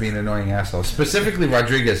intent of being an annoying asshole. Specifically,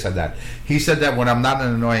 Rodriguez said that. He said that when I'm not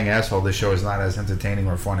an annoying asshole, the show is not as entertaining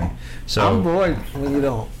or funny. So I'm bored when you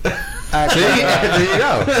don't. There you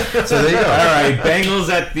go. So there you go. All right, Bengals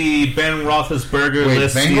at the Ben Roethlisberger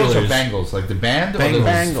list. Bengals Steelers. or Bengals? Like the band?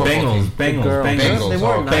 Bengals.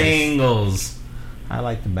 Bengals. Bengals. I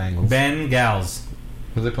like the Bengals. Bengals.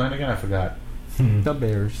 Who are they playing again? I forgot. The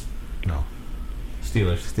Bears. No.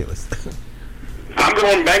 Steelers. I'm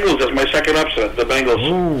going Bengals as my second upset. The Bengals.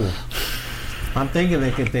 Ooh. I'm thinking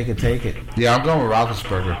they could take it. Yeah, I'm going with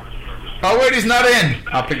Roethlisberger. Oh wait, he's not in.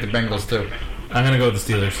 I'll pick the Bengals too. I'm gonna go with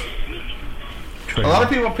the Steelers. A lot of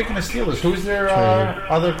people are picking the Steelers. Who's their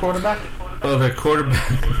other quarterback? Oh, their quarterback.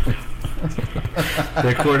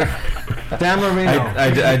 Dan Marino.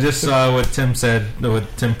 I just saw what Tim said. What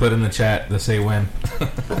Tim put in the chat to say when.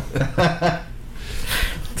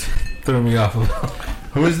 Threw me off a little.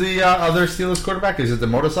 Who is the other Steelers quarterback? Is it the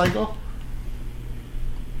motorcycle?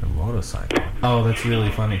 The motorcycle. Oh, that's really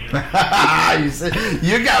funny. You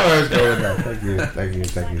got where I was going now. Thank you.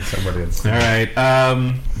 Somebody else. All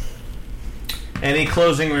right. Any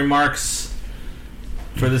closing remarks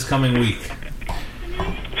for this coming week?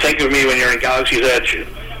 Think of me when you're in Galaxy's Edge.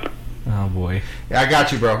 Oh boy. Yeah, I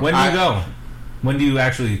got you, bro. When do you go? When do you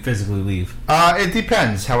actually physically leave? It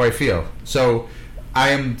depends how I feel. So I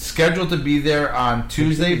am scheduled to be there on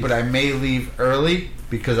Tuesday, but I may leave early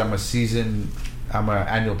because I'm an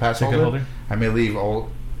annual pass holder. I may leave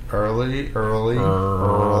early,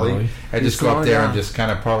 and just go up there and just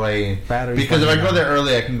kind of parlay. Because if I go there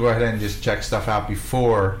early, I can go ahead and just check stuff out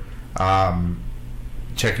before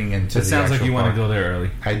checking into. It sounds like you want to go there early.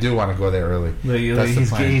 I do want to go there early.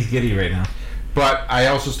 He's giddy right now. But I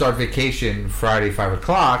also start vacation Friday 5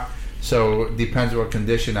 o'clock, so it depends what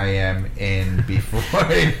condition I am in before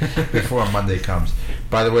Monday comes.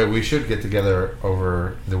 By the way, we should get together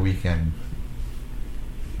over the weekend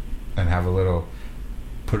and have a little,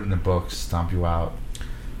 put it in the books, stomp you out.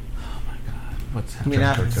 Oh my God, what's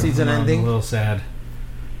happening? Season ending. I'm a little sad.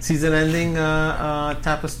 Season ending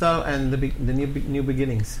type of stuff and the new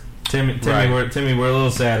beginnings. Timmy, we're a little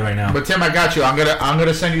sad right now. But Tim, I got you. I'm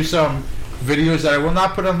gonna send you some videos that I will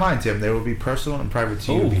not put online, Tim. They will be personal and private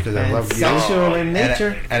to you because I love you. Sexual in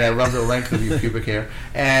nature. And I love the length of your pubic hair.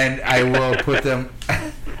 And I will put them.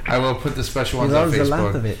 I will put the special ones on Facebook. The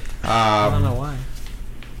length of it. I don't know why.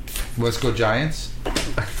 Let's go Giants.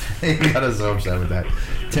 He got us so upset with that.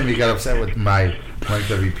 Tim, he got upset with my length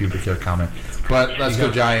of your pubic hair comment. But let's go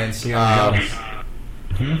Giants. You got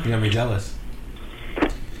me jealous.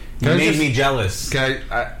 You made me jealous. Can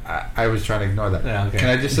I was trying to ignore that. Yeah, okay. Can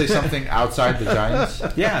I just say something outside the Giants?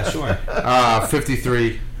 Yeah, sure.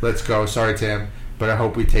 53. Let's go. Sorry, Tim, but I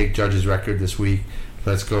hope we take Judge's record this week.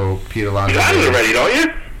 Let's go, Pete Alonso. You got it already, don't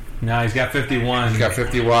you? No, he's got 51. He's got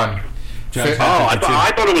 51.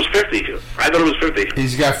 I thought it was 50. I thought it was 50.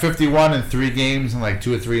 He's got 51 in 3 games and like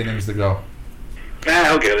 2 or 3 innings to go.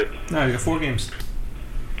 I'll get it. No, he's got 4 games.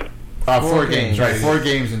 4 games, right? 4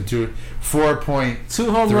 games and 4.2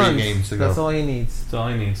 home runs. games to go. That's all he needs. That's all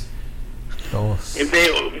he needs. If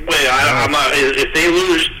they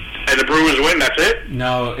lose and the Brewers win, that's it?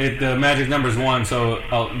 No, the magic number's 1, so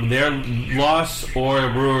their loss or the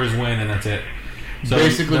Brewers win, and that's it. So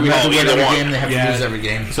basically, we have to win every game. They have to lose every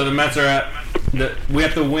game. So the Mets are we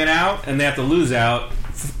have to win out, and they have to lose out,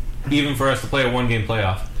 even for us to play a 1-game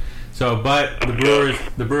playoff. So, but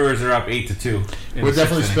the Brewers are up 8-2. We're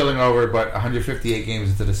definitely spilling over, but 158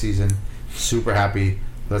 games into the season. Super happy.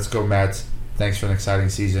 Let's go Mets. Thanks for an exciting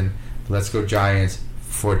season. Let's go Giants.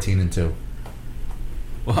 14-2.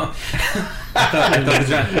 Well,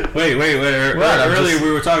 wait. Earlier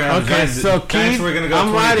we were talking about the Giants. So Keith, we're going to go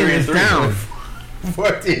I'm writing this down.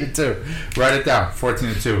 14-2. Write it down.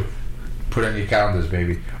 14-2. Put it on your calendars,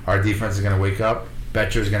 baby. Our defense is going to wake up.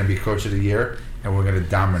 Betcher is going to be coach of the year, and we're going to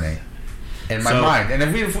dominate. In my mind. And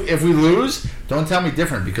if we lose, don't tell me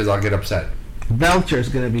different because I'll get upset. Belcher is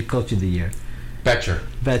going to be coach of the year. Betcher.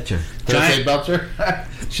 Betcher. Did I say Belcher?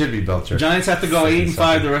 Should be Belcher. Giants have to go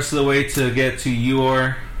 8-5 the rest of the way to get to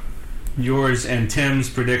yours and Tim's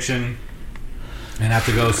prediction, and have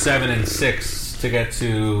to go 7-6 to get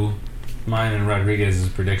to mine and Rodriguez's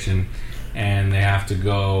prediction, and they have to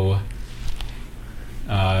go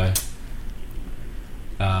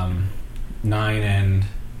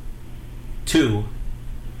 9-2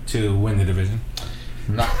 to win the division.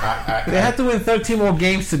 No, they have to win 13 more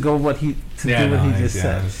games to go do what he just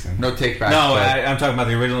said. No take back. No, I'm talking about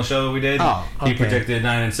the original show that we did. Oh, okay. He predicted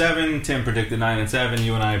 9-7. Tim predicted 9-7.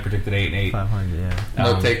 You and I predicted 8-8. 500, yeah.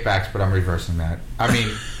 No take backs, but I'm reversing that. I mean,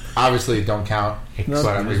 obviously it don't count, but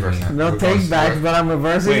I'm reversing that. No take backs, but I'm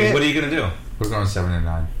reversing it. Wait, what are you gonna do? We're going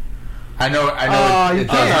 7-9. I know. Oh, you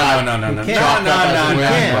can't.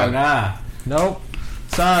 No. Nope.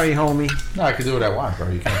 Sorry, homie. No, I can do what I want, bro.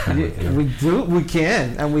 You can't. We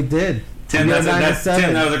can, and we did. Tim,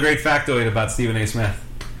 that was a great factoid about Stephen A. Smith.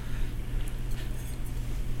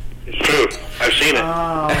 It's true. I've seen it.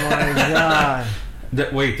 Oh my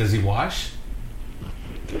god. Wait, does he wash?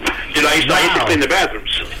 I used to clean the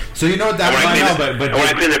bathrooms. So you know what that when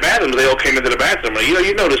I cleaned the bathrooms, they all came into the bathroom.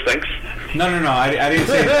 You notice things. No. I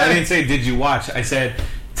didn't say did you watch. I said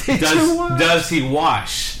does he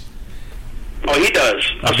wash? Oh, he does.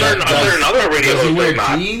 I'm certain other radio hosts do not. Does he wear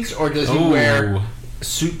jeans or does he wear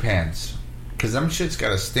suit pants? Because them shit's got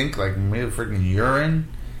to stink like freaking urine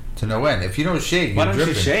to no end. If you don't shake, why don't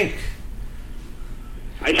you shake?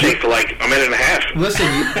 I shake for like a minute and a half. Listen,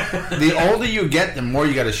 the older you get, the more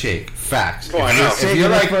you got to shake. Facts. Oh, I know. If you're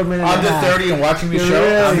like under 30 and watching the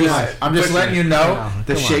show, I'm just letting you know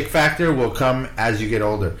the shake factor will come as you get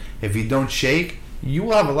older. If you don't shake, you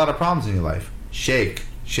will have a lot of problems in your life. Shake,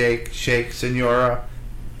 senora.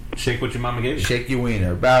 Shake what your mama gave you. Shake your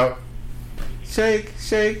wiener. About. Shake,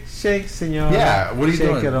 senora. Yeah. What are you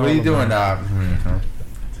doing? What are you doing?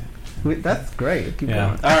 That's great. Keep going.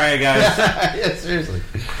 All right, guys. Yeah, seriously.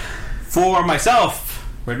 For myself,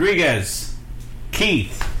 Rodriguez,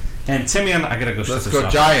 Keith, and Timmy. I gotta go. Let's go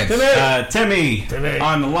Giants. Timmy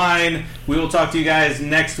on the line. We will talk to you guys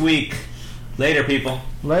next week. Later, people.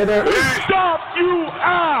 Later. Stop you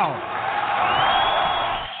out!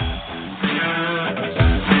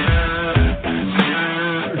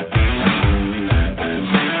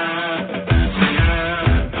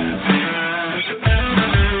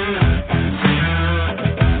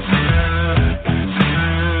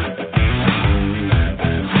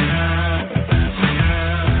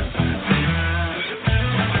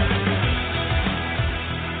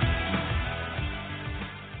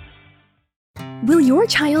 Will your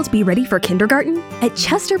child be ready for kindergarten? At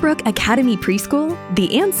Chesterbrook Academy Preschool,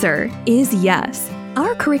 the answer is yes.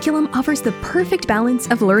 Our curriculum offers the perfect balance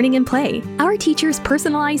of learning and play. Our teachers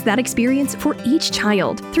personalize that experience for each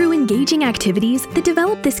child through engaging activities that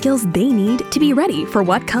develop the skills they need to be ready for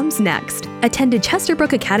what comes next. Attend a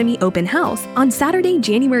Chesterbrook Academy open house on Saturday,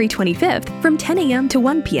 January 25th from 10 a.m. to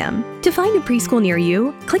 1 p.m. To find a preschool near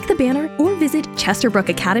you, click the banner or visit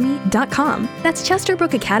chesterbrookacademy.com. That's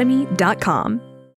chesterbrookacademy.com.